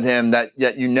conversation with him that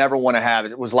you never want to have.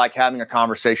 It was like having a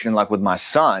conversation like with my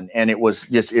son. And it was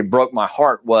just, it broke my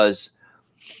heart was,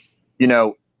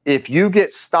 if you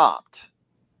get stopped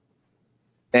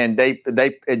and they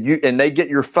get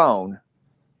your phone,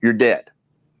 you're dead.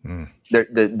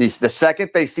 The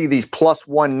second they see these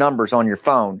 +1 numbers on your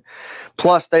phone,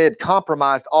 plus they had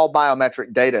compromised all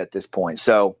biometric data at this point.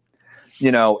 So,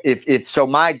 so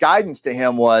my guidance to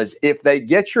him was, if they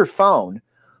get your phone,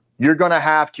 you're going to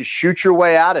have to shoot your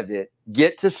way out of it,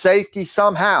 get to safety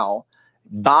somehow,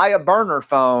 buy a burner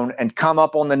phone and come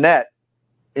up on the net,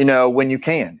 when you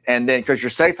can. And then, because your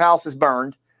safe house is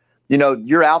burned,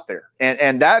 you're out there.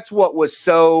 And that's what was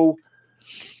so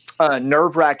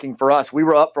nerve-wracking for us. We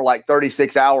were up for like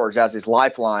 36 hours as his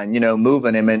lifeline,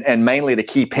 moving him and mainly to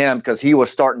keep him, because he was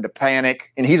starting to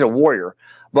panic, and he's a warrior.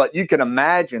 But you can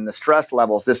imagine the stress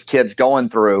levels this kid's going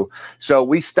through. So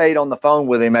we stayed on the phone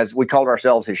with him, as we called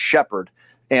ourselves his shepherd,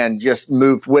 and just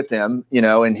moved with him,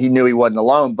 and he knew he wasn't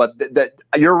alone. But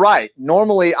you're right.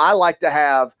 Normally, I like to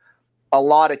have a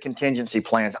lot of contingency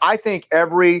plans. I think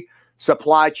every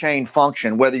supply chain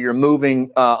function, whether you're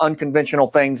moving unconventional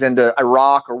things into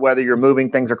Iraq or whether you're moving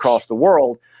things across the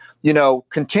world,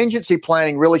 contingency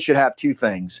planning really should have two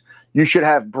things. You should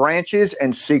have branches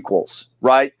and sequels,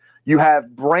 right? You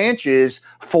have branches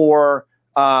for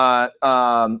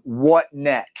what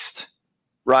next,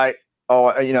 right?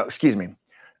 Or, excuse me.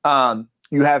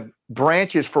 You have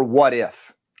branches for what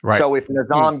if. Right. So if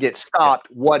Nizam gets stopped,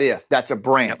 what if? That's a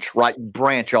branch, right?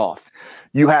 Branch off.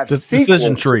 You have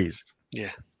decision trees.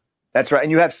 Yeah, that's right. And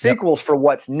you have sequels for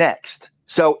what's next.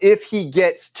 So if he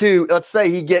gets to, let's say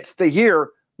he gets to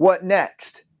here, what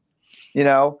next?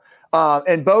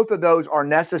 And both of those are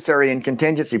necessary in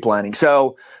contingency planning.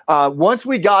 So once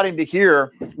we got him to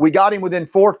here, we got him within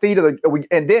 4 feet of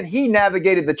and then he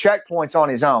navigated the checkpoints on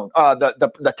his own.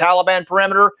 The Taliban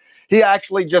perimeter, he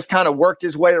actually just kind of worked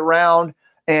his way around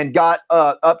and got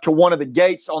up to one of the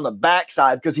gates on the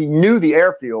backside because he knew the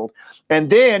airfield. And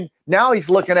then now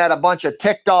he's looking at a bunch of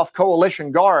ticked off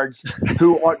coalition guards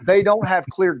they don't have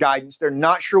clear guidance. They're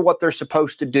not sure what they're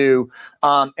supposed to do.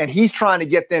 And he's trying to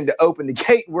get them to open the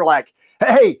gate. And we're like,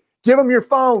 hey, give him your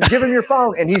phone, give him your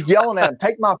phone. And he's yelling at him,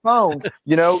 take my phone.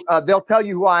 They'll tell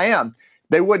you who I am.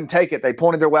 They wouldn't take it. They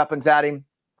pointed their weapons at him.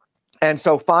 And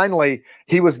so finally,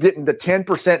 he was getting the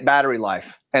 10% battery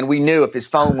life. And we knew if his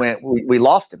phone went, we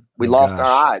lost him. We lost our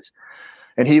eyes.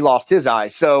 And he lost his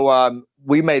eyes. So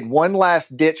we made one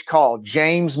last ditch call.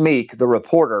 James Meek, the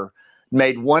reporter,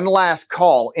 made one last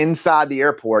call inside the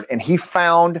airport. And he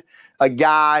found a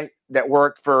guy that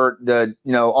worked for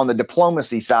on the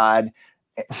diplomacy side.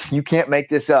 You can't make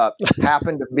this up.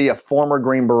 Happened to be a former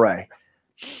Green Beret.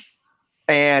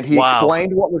 And he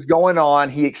explained what was going on.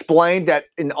 He explained that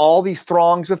in all these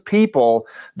throngs of people,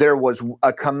 there was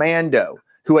a commando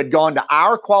who had gone to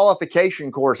our qualification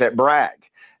course at Bragg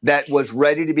that was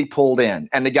ready to be pulled in.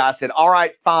 And the guy said, all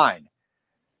right, fine.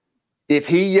 If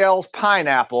he yells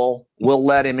pineapple, we'll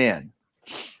let him in.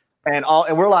 And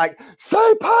we're like,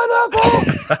 say pineapple.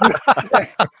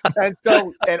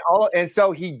 and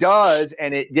so he does,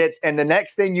 and the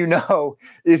next thing you know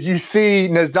is you see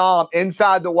Nizam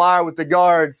inside the wire with the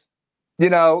guards,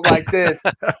 like this.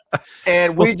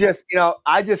 And we just,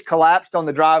 I just collapsed on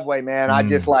the driveway, man. I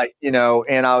just and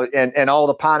all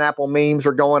the pineapple memes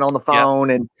are going on the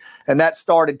phone, and that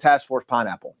started Task Force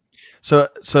Pineapple.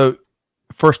 So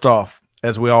first off,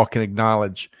 as we all can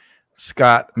acknowledge,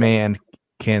 Scott Mann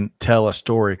can tell a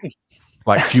story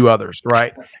like few others,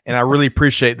 right? And I really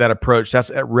appreciate that approach. That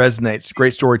resonates.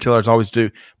 Great storytellers always do.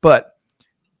 But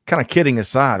kind of kidding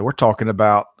aside, we're talking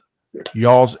about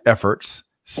y'all's efforts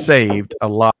saved a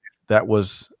life that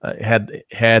was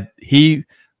had he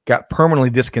got permanently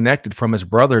disconnected from his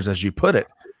brothers, as you put it,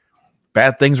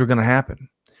 bad things were going to happen.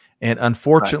 And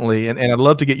unfortunately, and I'd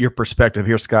love to get your perspective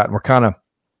here, Scott. I'm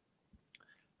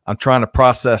trying to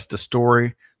process the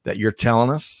story that you're telling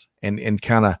us and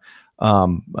kind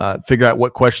figure out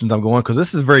what questions I'm going, because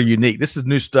this is very unique. This is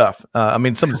new stuff. I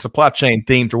mean, some of the supply chain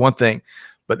themes are one thing,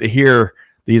 but to hear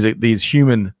these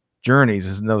human journeys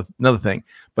is another thing.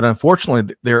 But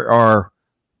unfortunately, there are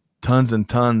tons and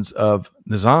tons of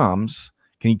Nizams.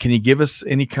 Can you give us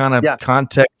any kind of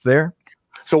context there?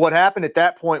 So what happened at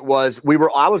that point was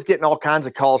I was getting all kinds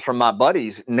of calls from my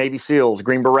buddies, Navy SEALs,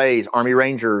 Green Berets, Army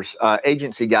Rangers,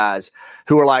 agency guys,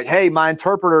 who were like, "Hey, my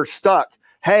interpreter's stuck.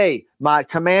 Hey, my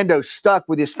commando's stuck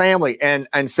with his family." And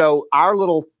so our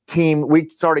little team, we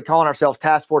started calling ourselves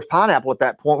Task Force Pineapple at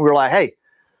that point. We were like, "Hey,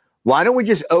 why don't we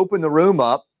just open the room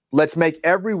up? Let's make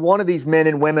every one of these men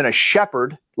and women a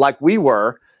shepherd like we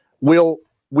were.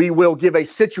 We will give a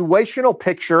situational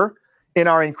picture in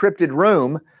our encrypted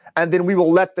room, and then we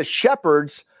will let the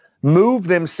shepherds move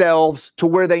themselves to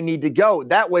where they need to go.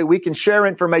 That way we can share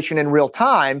information in real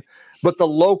time, but the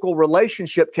local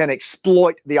relationship can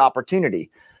exploit the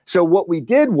opportunity." So what we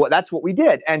did, that's what we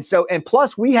did. And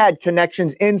plus we had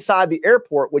connections inside the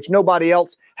airport, which nobody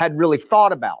else had really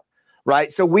thought about,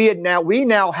 right? So we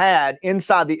now had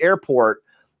inside the airport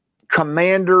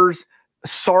commanders,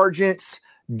 sergeants,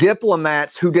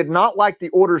 diplomats who did not like the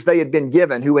orders they had been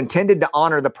given, who intended to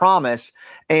honor the promise,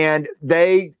 and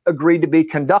they agreed to be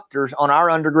conductors on our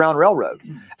Underground Railroad.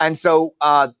 And so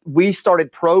we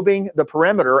started probing the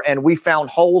perimeter, and we found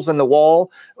holes in the wall.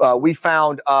 We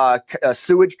found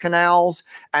sewage canals,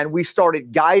 and we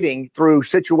started guiding through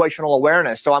situational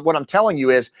awareness. So what I'm telling you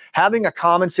is having a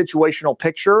common situational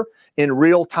picture in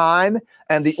real time,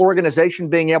 and the organization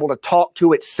being able to talk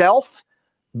to itself,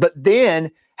 but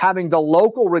then having the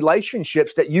local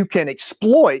relationships that you can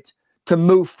exploit to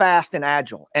move fast and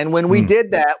agile. And when we did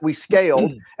that, we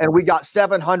scaled, and we got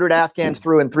 700 Afghans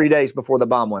through in 3 days before the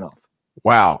bomb went off.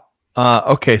 Wow.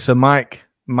 Okay. So Mike,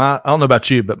 I don't know about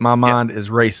you, but my mind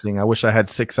is racing. I wish I had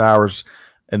 6 hours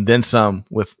and then some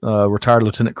with retired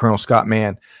Lieutenant Colonel Scott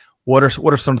Mann. What are some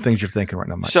of the things you're thinking right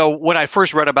now, Mike? So when I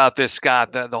first read about this,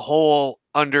 Scott, the whole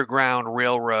Underground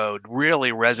Railroad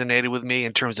really resonated with me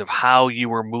in terms of how you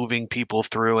were moving people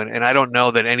through. And I don't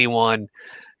know that anyone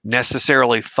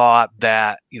necessarily thought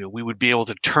that, we would be able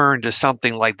to turn to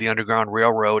something like the Underground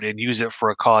Railroad and use it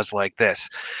for a cause like this.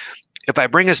 If I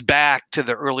bring us back to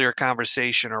the earlier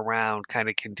conversation around kind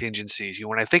of contingencies,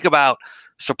 when I think about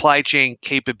supply chain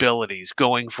capabilities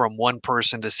going from one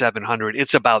person to 700,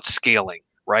 it's about scaling.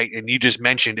 Right. And you just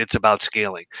mentioned it's about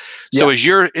scaling. So as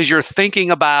you're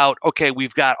thinking about, okay,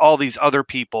 we've got all these other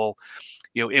people,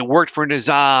 it worked for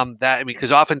Nizam,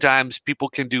 because oftentimes people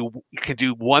can do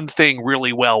one thing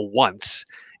really well once.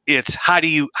 It's how do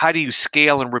you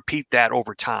scale and repeat that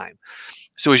over time?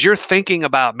 So as you're thinking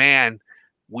about, man,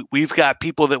 we've got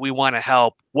people that we want to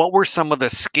help. What were some of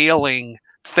the scaling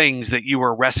things that you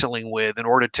were wrestling with in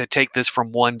order to take this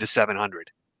from 1 to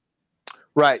 700?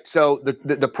 Right. So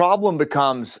the problem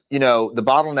becomes, the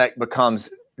bottleneck becomes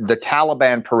the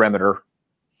Taliban perimeter,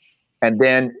 and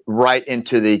then right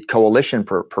into the coalition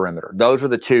perimeter. Those are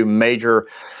the two major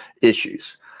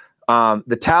issues.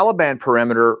 The Taliban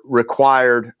perimeter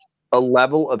required a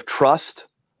level of trust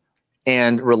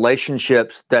and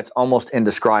relationships that's almost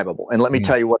indescribable. And let me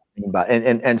tell you what I mean by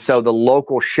it. And so the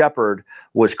local shepherd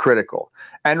was critical.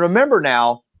 And remember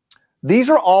now,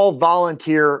 these are all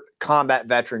volunteer combat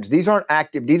veterans. These aren't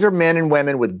active. These are men and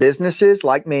women with businesses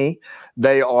like me.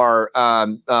 They are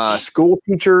school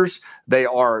teachers. They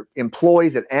are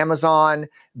employees at Amazon.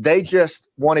 They just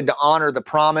wanted to honor the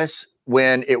promise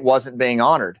when it wasn't being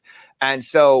honored. And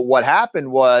so what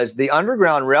happened was the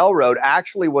Underground Railroad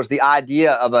actually was the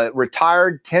idea of a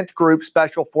retired 10th Group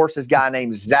Special Forces guy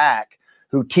named Zach,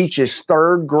 who teaches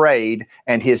 3rd grade,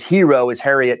 and his hero is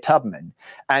Harriet Tubman.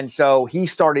 And so he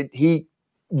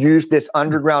used this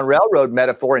Underground Railroad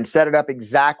metaphor and set it up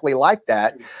exactly like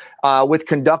that, with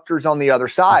conductors on the other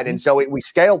side. And so we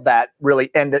scaled that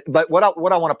really. But what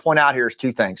I want to point out here is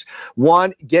two things.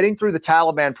 One, getting through the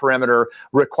Taliban perimeter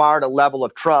required a level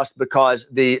of trust because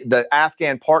the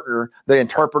Afghan partner, the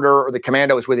interpreter or the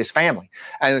commando, is with his family.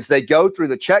 And as they go through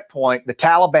the checkpoint, the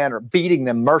Taliban are beating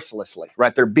them mercilessly,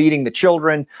 right? They're beating the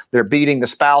children. They're beating the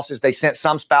spouses. They sent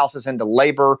some spouses into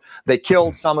labor. They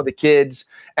killed some of the kids.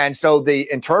 And so the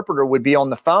interpreter would be on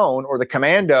the phone, or the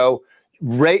commando,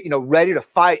 ready to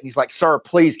fight. And he's like, "Sir,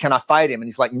 please, can I fight him?" And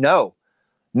he's like, no,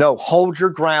 hold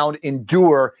your ground,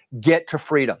 endure, get to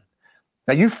freedom.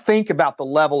 Now you think about the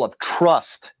level of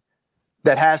trust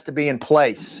that has to be in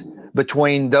place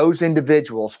between those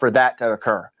individuals for that to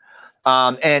occur.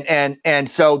 And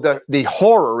so the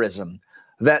horrorism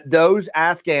that those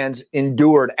Afghans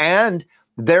endured, and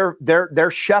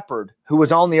their shepherd who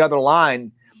was on the other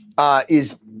line,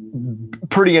 is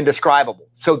pretty indescribable.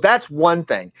 So that's one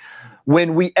thing.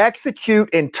 when we execute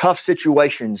in tough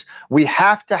situations, we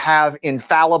have to have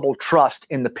infallible trust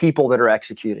in the people that are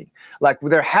executing. Like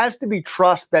there has to be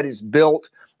trust that is built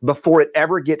before it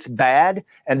ever gets bad.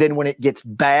 And then when it gets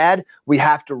bad, we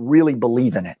have to really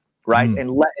believe in it, right?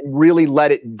 And really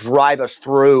let it drive us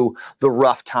through the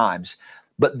rough times.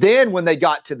 But then when they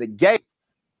got to the gate,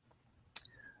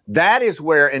 that is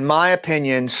where, in my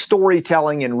opinion,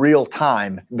 storytelling in real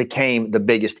time became the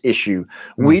biggest issue.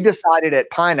 We decided at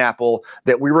Pineapple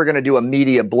that we were going to do a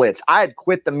media blitz. I had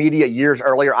quit the media years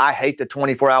earlier. I hate the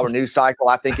 24-hour news cycle.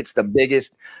 I think it's the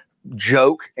biggest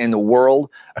joke in the world.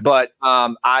 But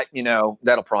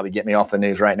that'll probably get me off the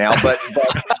news right now. But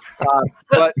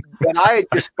I had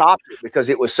just stopped it because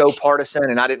it was so partisan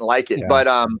and I didn't like it. Yeah. But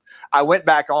I went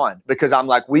back on because I'm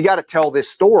like, we got to tell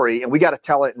this story and we got to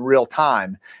tell it in real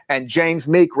time. And James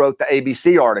Meek wrote the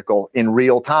ABC article in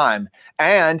real time.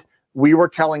 And we were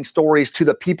telling stories to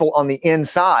the people on the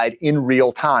inside in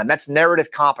real time. That's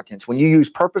narrative competence. When you use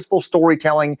purposeful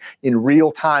storytelling in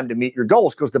real time to meet your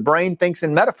goals, because the brain thinks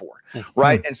in metaphor,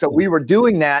 right? And so we were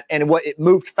doing that, and it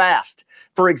moved fast.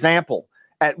 For example,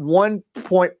 at one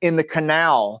point in the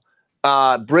canal,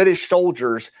 British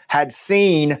soldiers had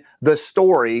seen the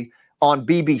story on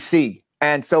BBC.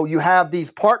 And so you have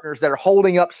these partners that are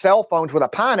holding up cell phones with a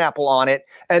pineapple on it,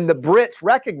 and the Brits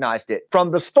recognized it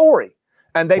from the story.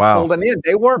 And they pulled them in.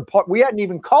 They weren't we hadn't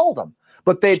even called them,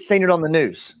 but they'd seen it on the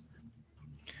news.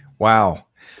 Wow.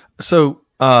 So,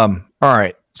 all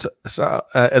right. So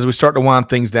as we start to wind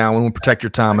things down, we want to protect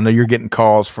your time. I know you're getting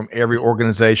calls from every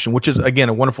organization, which is, again,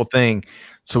 a wonderful thing.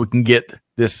 So we can get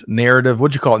this narrative,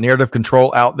 what'd you call it? Narrative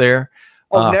control out there.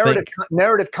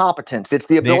 Narrative competence. It's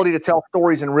the ability to tell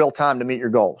stories in real time to meet your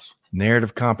goals.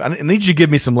 Narrative competence. I need you to give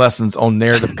me some lessons on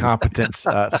narrative competence,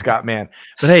 Scott, man.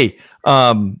 But hey,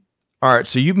 all right,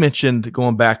 so you mentioned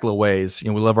going back a little ways.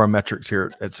 We love our metrics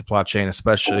here at Supply Chain,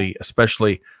 especially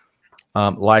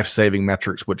life-saving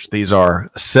metrics, which these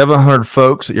are 700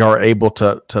 folks that you are able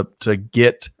to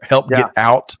help get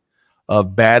out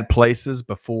of bad places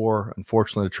before,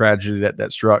 unfortunately, the tragedy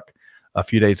that struck a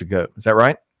few days ago. Is that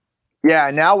right? Yeah,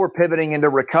 now we're pivoting into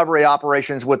recovery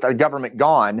operations with the government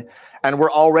gone, and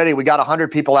we got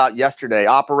 100 people out yesterday.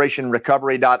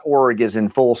 OperationRecovery.org is in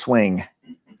full swing.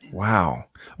 Wow.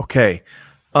 Okay.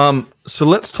 So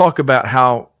let's talk about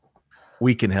how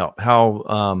we can help.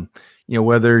 How,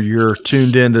 whether you're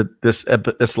tuned into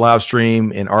this live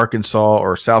stream in Arkansas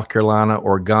or South Carolina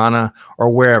or Ghana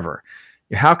or wherever,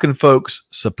 how can folks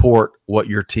support what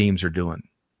your teams are doing?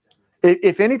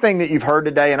 If anything that you've heard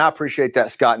today, and I appreciate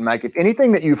that, Scott and Mike, if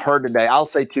anything that you've heard today, I'll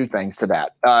say two things to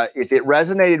that. If it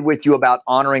resonated with you about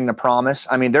honoring the promise,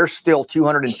 I mean, there's still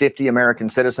 250 American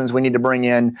citizens we need to bring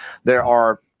in. There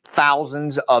are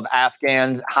thousands of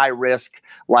Afghans, high risk,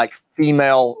 like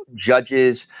female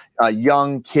judges,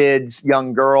 young kids,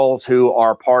 young girls who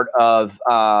are part of,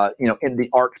 in the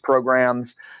ARC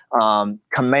programs,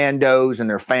 commandos and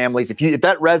their families. If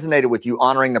that resonated with you,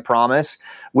 honoring the promise,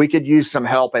 we could use some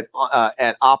help at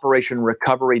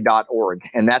OperationRecovery.org.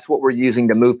 And that's what we're using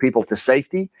to move people to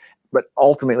safety, but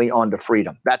ultimately onto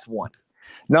freedom. That's one.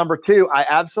 Number two, I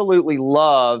absolutely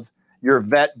love your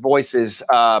Vet Voices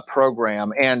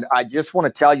program. And I just want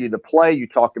to tell you, the play you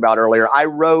talked about earlier, I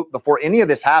wrote, before any of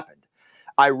this happened,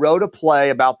 I wrote a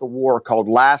play about the war called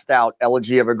Last Out,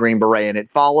 Elegy of a Green Beret. And it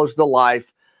follows the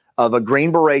life of a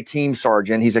Green Beret team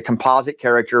sergeant. He's a composite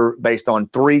character based on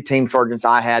 3 team sergeants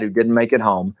I had who didn't make it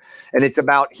home. And it's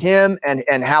about him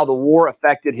and how the war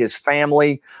affected his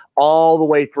family all the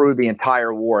way through the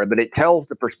entire war. But it tells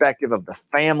the perspective of the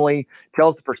family,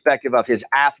 tells the perspective of his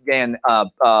Afghan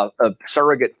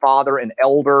surrogate father and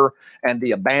elder, and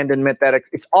the abandonment that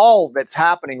it's all that's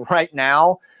happening right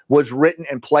now was written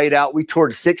and played out. We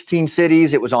toured 16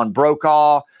 cities. It was on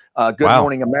Brokaw, Good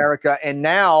Morning America. And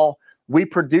now we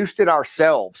produced it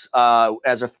ourselves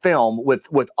as a film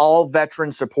with all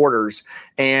veteran supporters.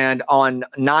 And on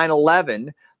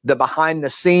 9/11, the behind the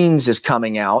scenes is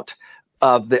coming out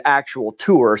of the actual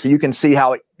tour. So you can see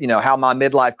how how my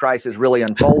midlife crisis really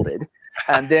unfolded.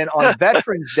 And then on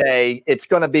Veterans Day, it's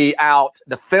going to be out.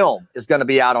 The film is going to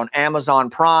be out on Amazon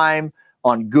Prime,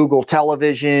 on Google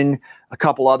Television, a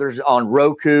couple others on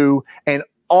Roku, and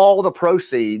all the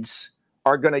proceeds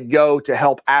are going to go to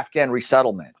help Afghan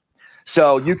resettlement.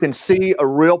 So you can see a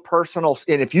real personal,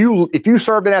 and if you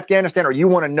served in Afghanistan or you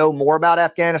want to know more about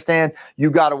Afghanistan,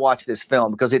 you got to watch this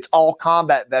film because it's all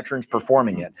combat veterans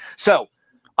performing it. So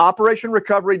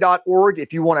OperationRecovery.org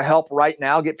if you want to help right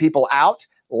now, get people out.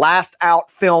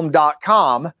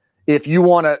 LastOutFilm.com if you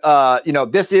want to,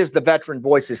 this is the Veteran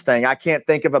Voices thing. I can't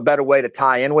think of a better way to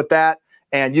tie in with that.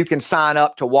 and you can sign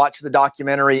up to watch the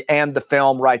documentary and the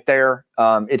film right there.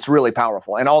 It's really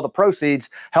powerful, and all the proceeds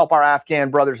help our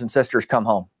Afghan brothers and sisters come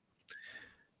home.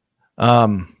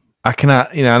 I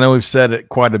cannot, I know we've said it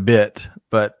quite a bit,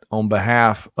 but on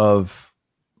behalf of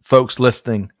folks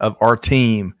listening, of our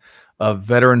team, of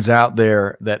veterans out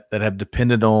there that have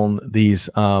depended on these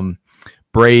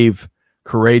brave,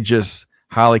 courageous,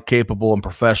 highly capable, and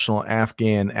professional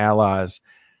Afghan allies,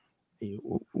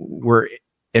 we're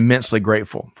immensely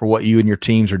grateful for what you and your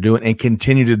teams are doing and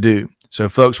continue to do. So,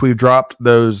 folks, we've dropped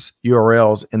those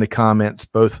URLs in the comments,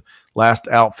 both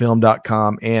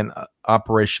lastoutfilm.com and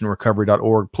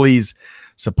operationrecovery.org. Please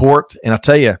support. And I'll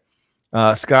tell you,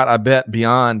 Scott, I bet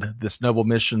beyond this noble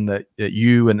mission that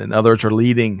you and others are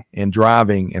leading and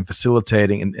driving and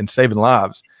facilitating and saving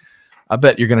lives, I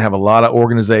bet you're going to have a lot of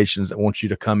organizations that want you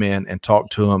to come in and talk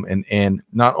to them and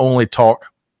not only talk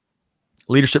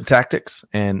leadership tactics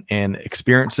and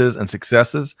experiences and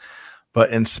successes, but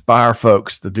inspire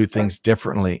folks to do things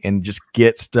differently and just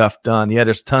get stuff done. Yeah,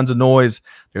 there's tons of noise.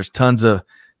 There's tons of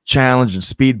challenge and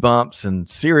speed bumps and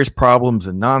serious problems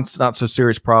and not so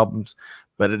serious problems.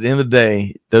 But at the end of the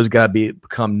day, those got to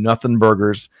become nothing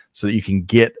burgers so that you can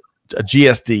get a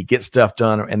GSD, get stuff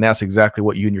done. And that's exactly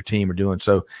what you and your team are doing.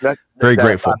 So very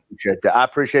grateful. I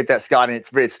appreciate that, Scott. And it's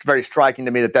very striking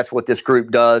to me that that's what this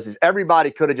group does. Is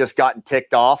everybody could have just gotten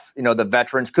ticked off. The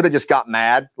veterans could have just got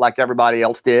mad like everybody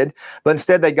else did. But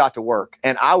instead, they got to work.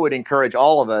 And I would encourage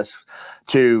all of us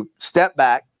to step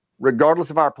back, regardless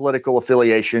of our political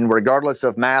affiliation, regardless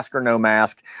of mask or no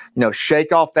mask,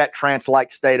 shake off that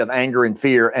trance-like state of anger and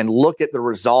fear and look at the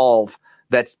resolve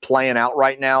that's playing out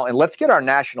right now. And let's get our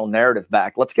national narrative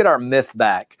back. Let's get our myth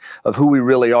back of who we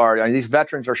really are. I mean, these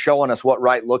veterans are showing us what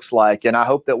right looks like. And I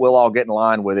hope that we'll all get in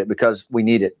line with it because we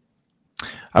need it.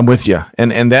 I'm with you.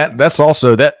 And that's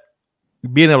also that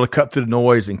being able to cut through the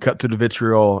noise and cut through the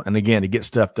vitriol. And again, to get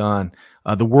stuff done.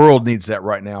 The world needs that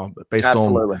right now, based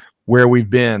on where we've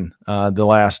been the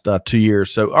last 2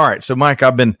 years. So, all right. So, Mike,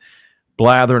 I've been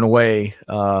blathering away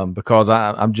because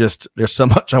I'm just, there's so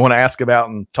much I want to ask about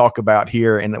and talk about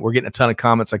here, and we're getting a ton of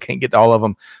comments. I can't get to all of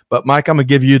them, but Mike, I'm gonna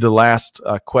give you the last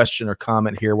question or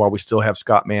comment here while we still have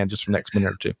Scott Mann just for the next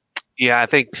minute or two. Yeah, I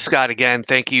think, Scott, again,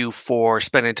 thank you for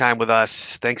spending time with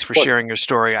us. Thanks for sharing your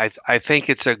story. I think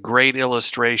it's a great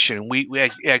illustration. We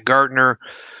at Gartner,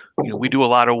 we do a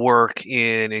lot of work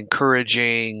in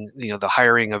encouraging, the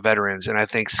hiring of veterans. And I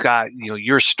think, Scott,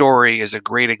 your story is a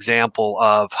great example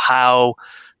of how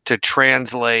to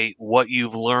translate what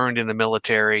you've learned in the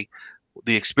military,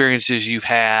 the experiences you've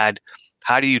had.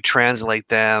 How do you translate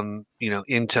them,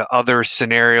 into other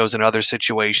scenarios and other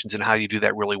situations, and how you do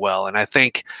that really well? And I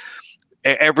think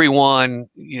everyone,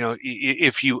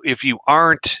 if you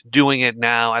aren't doing it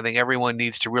now, I think everyone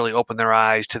needs to really open their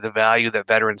eyes to the value that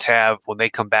veterans have when they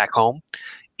come back home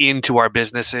into our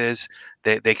businesses.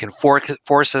 They can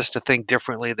force us to think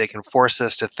differently. They can force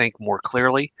us to think more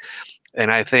clearly. And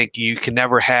I think you can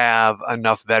never have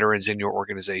enough veterans in your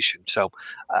organization. So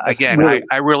again,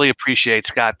 I really appreciate,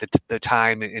 Scott, the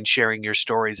time and sharing your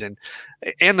stories and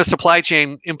the supply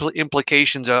chain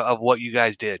implications of what you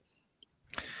guys did.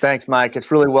 Thanks, Mike. It's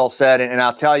really well said. And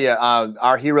I'll tell you,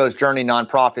 our Heroes Journey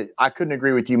nonprofit, I couldn't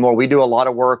agree with you more. We do a lot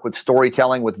of work with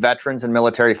storytelling with veterans and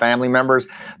military family members.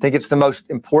 I think it's the most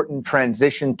important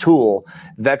transition tool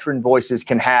veteran voices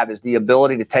can have, is the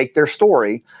ability to take their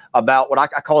story about what I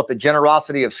call it the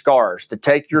generosity of scars, to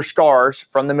take your scars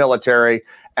from the military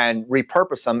and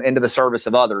repurpose them into the service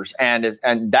of others. And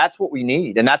that's what we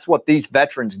need. And that's what these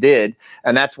veterans did.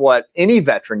 And that's what any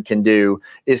veteran can do,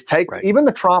 is take even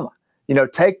the trauma.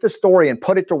 Take the story and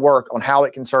put it to work on how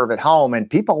it can serve at home, and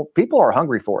people are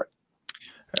hungry for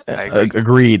it.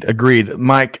 Agreed.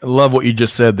 Mike, I love what you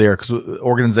just said there, because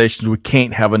organizations, we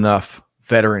can't have enough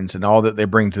veterans and all that they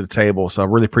bring to the table. So I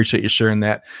really appreciate you sharing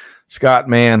that. Scott,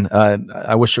 man,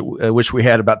 I wish we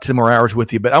had about 10 more hours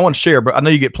with you, but I want to share, but I know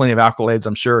you get plenty of accolades,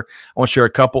 I'm sure. I want to share a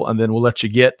couple, and then we'll let you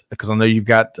get, because I know you've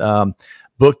got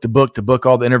book to book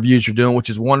all the interviews you're doing, which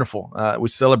is wonderful. We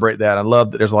celebrate that. I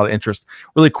love that there's a lot of interest.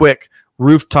 Really quick,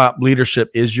 Rooftop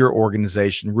Leadership is your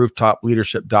organization,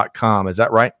 rooftopleadership.com. Is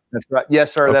that right? That's right.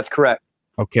 Yes, sir. Okay. That's correct.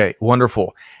 Okay,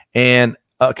 wonderful. And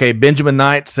okay, Benjamin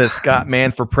Knight says, Scott Mann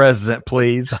for president,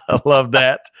 please. I love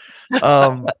that.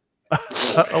 I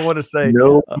want to say,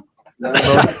 no.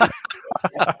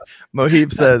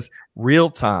 Mohib says,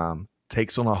 real time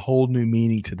takes on a whole new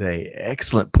meaning today.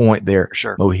 Excellent point there,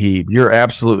 sure. Mohib. You're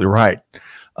absolutely right.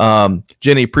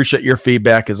 Jenny, appreciate your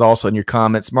feedback, as also in your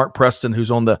comments. Mark Preston,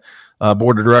 who's on the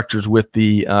board of directors with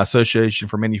the Association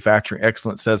for Manufacturing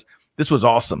Excellence, says, this was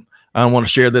awesome. I want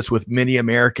to share this with many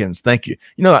Americans. Thank you.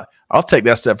 You know, I'll take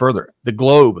that step further. The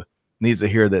globe needs to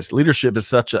hear this. Leadership is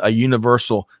such a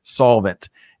universal solvent.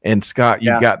 And Scott,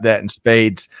 you got that in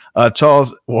spades.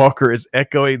 Charles Walker is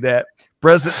echoing that.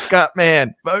 President Scott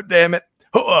Mann, vote, damn it.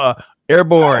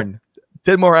 Airborne,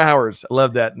 10 more hours. I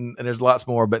love that. And there's lots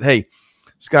more. But hey,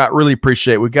 Scott, really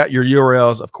appreciate it. We got your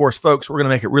URLs. Of course, folks, we're going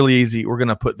to make it really easy. We're going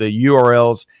to put the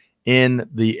URLs in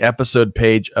the episode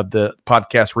page of the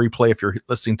podcast replay. If you're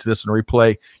listening to this in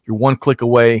replay, you're one click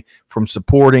away from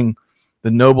supporting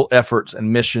the noble efforts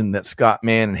and mission that Scott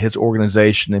Mann and his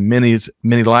organization and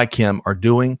many like him are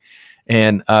doing.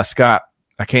 And Scott,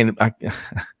 I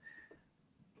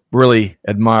really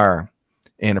admire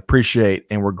and appreciate,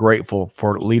 and we're grateful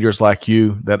for leaders like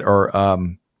you that are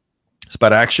it's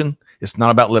about action. It's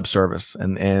not about lip service,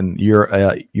 and you're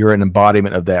an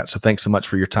embodiment of that. So thanks so much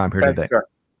for your time here today. Sir.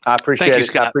 I appreciate it.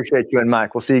 Scott. I appreciate you and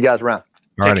Mike. We'll see you guys around.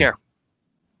 Take care.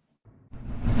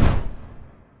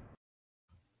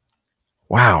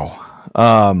 Wow.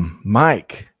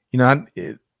 Mike, you know,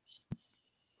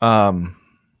 I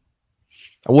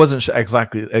wasn't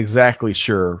exactly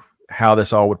sure how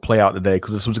this all would play out today,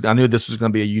 because I knew this was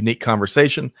going to be a unique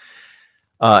conversation.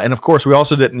 And of course we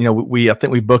also didn't, you know, I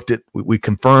think we booked it. We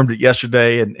confirmed it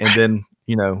yesterday and then,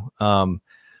 you know,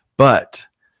 but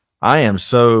I am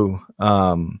so,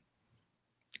 I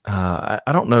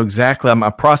don't know exactly.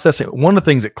 I'm processing. One of the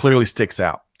things that clearly sticks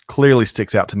out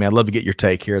to me, I'd love to get your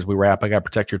take here as we wrap. I got to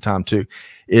protect your time too,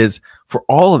 is for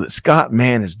all of that Scott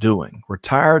Mann is doing,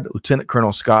 retired Lieutenant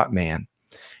Colonel Scott Mann,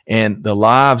 and the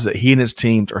lives that he and his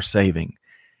teams are saving.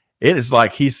 It is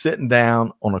like he's sitting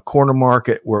down on a corner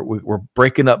market where we're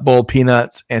breaking up boiled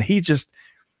peanuts, and he just,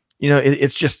 you know,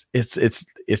 it's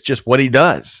just what he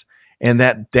does. And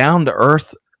that down to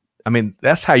earth, I mean,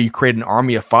 that's how you create an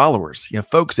army of followers. You know,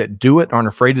 folks that do it, aren't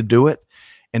afraid to do it,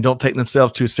 and don't take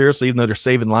themselves too seriously, even though they're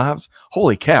saving lives.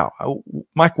 Holy cow.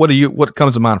 Mike, what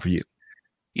comes to mind for you?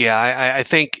 Yeah, I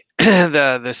think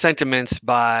the sentiments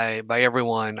by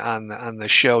everyone on the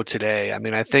show today. I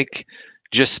mean, I think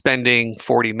just spending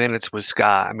 40 minutes with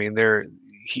Scott, I mean,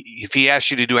 if he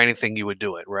asked you to do anything, you would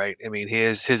do it, right? I mean,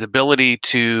 his ability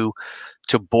to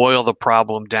boil the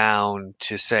problem down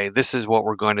to say, this is what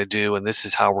we're going to do and this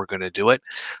is how we're going to do it.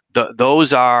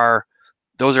 Those are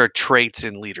traits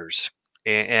in leaders.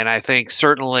 And I think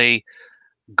certainly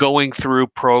going through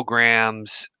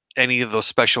programs, any of those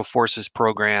special forces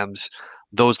programs,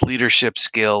 those leadership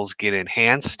skills get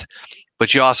enhanced,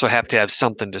 but you also have to have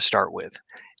something to start with.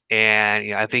 And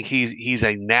you know, I think he's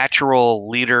a natural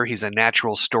leader. He's a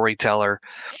natural storyteller.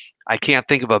 I can't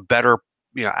think of a better,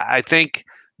 you know, I think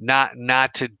not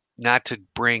to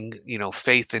bring, you know,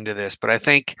 faith into this, but I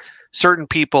think certain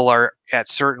people are at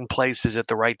certain places at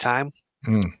the right time.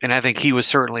 And I think he was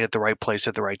certainly at the right place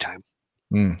at the right time.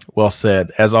 Well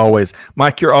said. As always,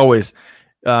 Mike, you're always,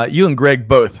 you and Greg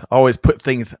both always put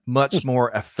things much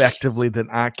more effectively than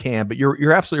I can, but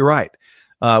you're absolutely right.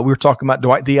 We were talking about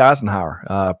Dwight D.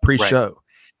 Eisenhower pre-show, right.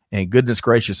 And goodness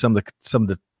gracious, some of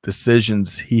the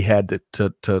decisions he had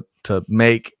to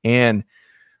make and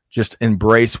just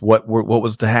embrace what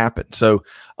was to happen. So,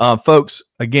 folks,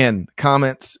 again,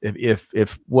 comments.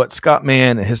 If what Scott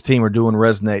Mann and his team are doing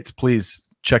resonates, please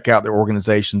check out their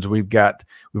organizations. We've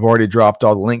already dropped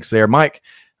all the links there. Mike,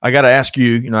 I got to ask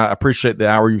you. You know, I appreciate the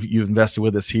hour you've invested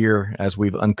with us here as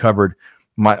we've uncovered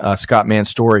my Scott Mann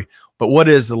story. But what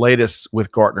is the latest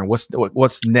with Gartner?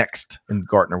 What's next in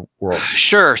Gartner world?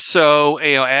 Sure. So,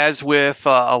 you know, as with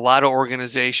a lot of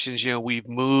organizations, you know, we've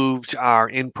moved our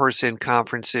in-person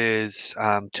conferences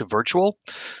to virtual.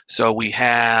 So we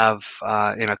have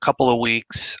in a couple of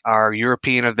weeks, our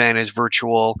European event is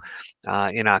virtual.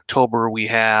 In October, we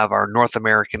have our North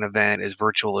American event is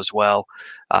virtual as well.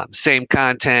 Same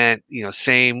content, you know,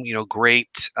 same, you know,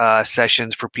 great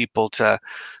sessions for people to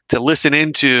listen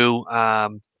into.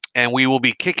 And we will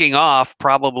be kicking off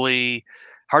probably,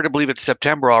 hard to believe it's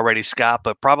September already, Scott,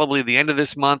 but probably the end of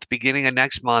this month, beginning of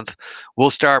next month, we'll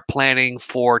start planning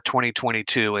for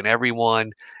 2022. And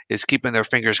everyone is keeping their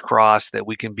fingers crossed that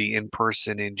we can be in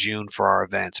person in June for our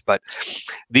events. But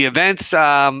the events, you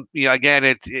know, again,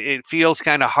 it feels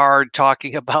kind of hard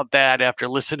talking about that after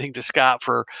listening to Scott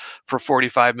for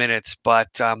 45 minutes. But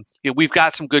you know, we've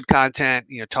got some good content,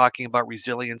 you know, talking about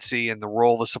resiliency and the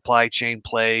role the supply chain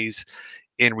plays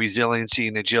in resiliency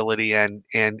and agility and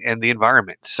the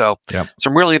environment. So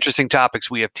Some really interesting topics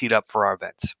we have teed up for our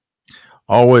events.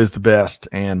 Always the best.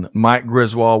 And Mike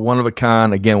Griswold, one of a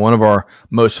kind, again, one of our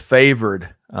most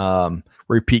favored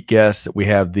repeat guests that we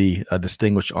have the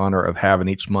distinguished honor of having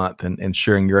each month and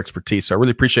sharing your expertise. So I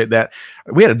really appreciate that.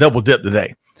 We had a double dip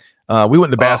today. We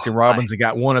went to Baskin Robbins and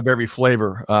got one of every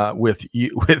flavor with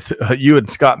you and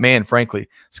Scott Mann. Frankly,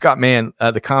 Scott Mann,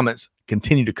 the comments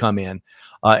continue to come in,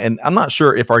 and I'm not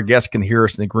sure if our guests can hear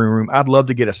us in the green room. I'd love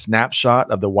to get a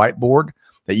snapshot of the whiteboard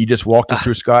that you just walked us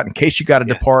through, Scott, in case you got to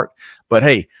depart. But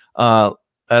hey,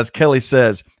 as Kelly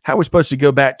says, how are we supposed to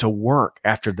go back to work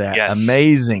after that? Yes.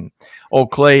 Amazing. Oh,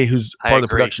 Clay, who's part of the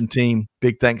production team.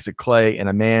 Big thanks to Clay and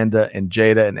Amanda and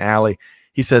Jada and Allie.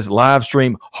 He says, live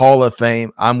stream Hall of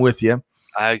Fame. I'm with you.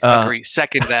 I agree.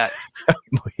 Second that.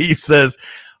 He says,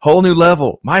 whole new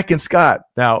level. Mike and Scott.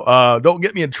 Now, don't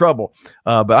get me in trouble,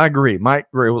 but I agree. Mike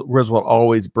Griswold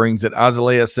always brings it.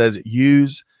 Azalea says,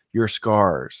 use your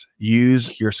scars.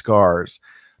 Use your scars.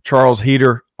 Charles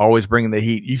Heater, always bringing the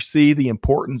heat. You see the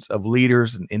importance of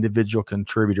leaders and individual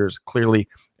contributors clearly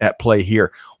at play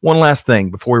here. One last thing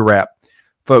before we wrap.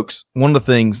 Folks, one of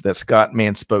the things that Scott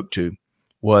Mann spoke to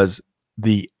was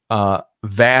the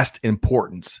vast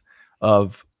importance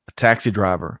of a taxi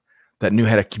driver that knew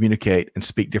how to communicate and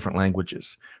speak different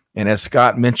languages. And as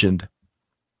Scott mentioned,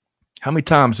 how many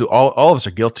times do all of us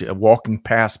are guilty of walking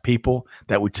past people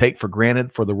that we take for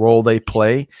granted for the role they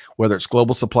play, whether it's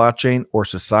global supply chain or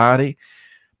society?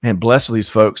 Man, bless these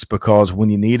folks, because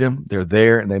when you need them, they're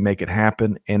there and they make it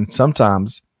happen. And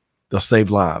sometimes they'll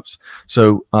save lives.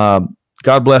 So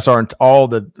God bless all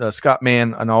the Scott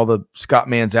Mann and all the Scott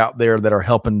Manns out there that are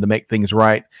helping to make things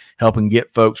right, helping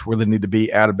get folks where they need to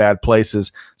be out of bad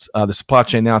places. The Supply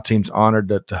Chain Now team's honored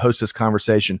to host this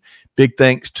conversation. Big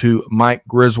thanks to Mike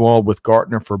Griswold with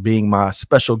Gartner for being my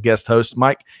special guest host.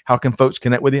 Mike, how can folks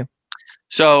connect with you?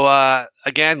 So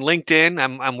again, LinkedIn.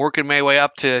 I'm working my way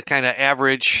up to kind of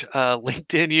average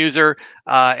LinkedIn user,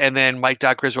 and then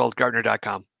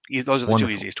mike.griswold@gartner.com. Those are the two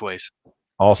easiest ways.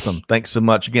 Awesome. Thanks so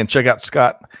much. Again, check out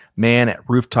Scott Mann at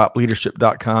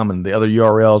rooftopleadership.com, and the other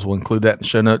URLs. We'll include that in the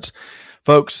show notes.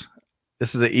 Folks,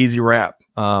 this is an easy wrap.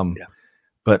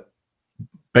 But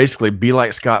basically, be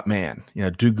like Scott Mann.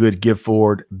 Do good, give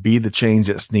forward, be the change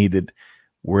that's needed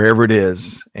wherever it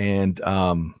is. And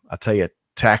I tell you,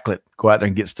 tackle it, go out there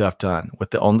and get stuff done.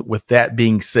 With that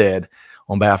being said,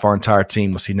 on behalf of our entire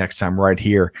team, we'll see you next time right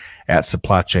here at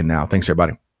Supply Chain Now. Thanks,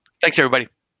 everybody. Thanks, everybody.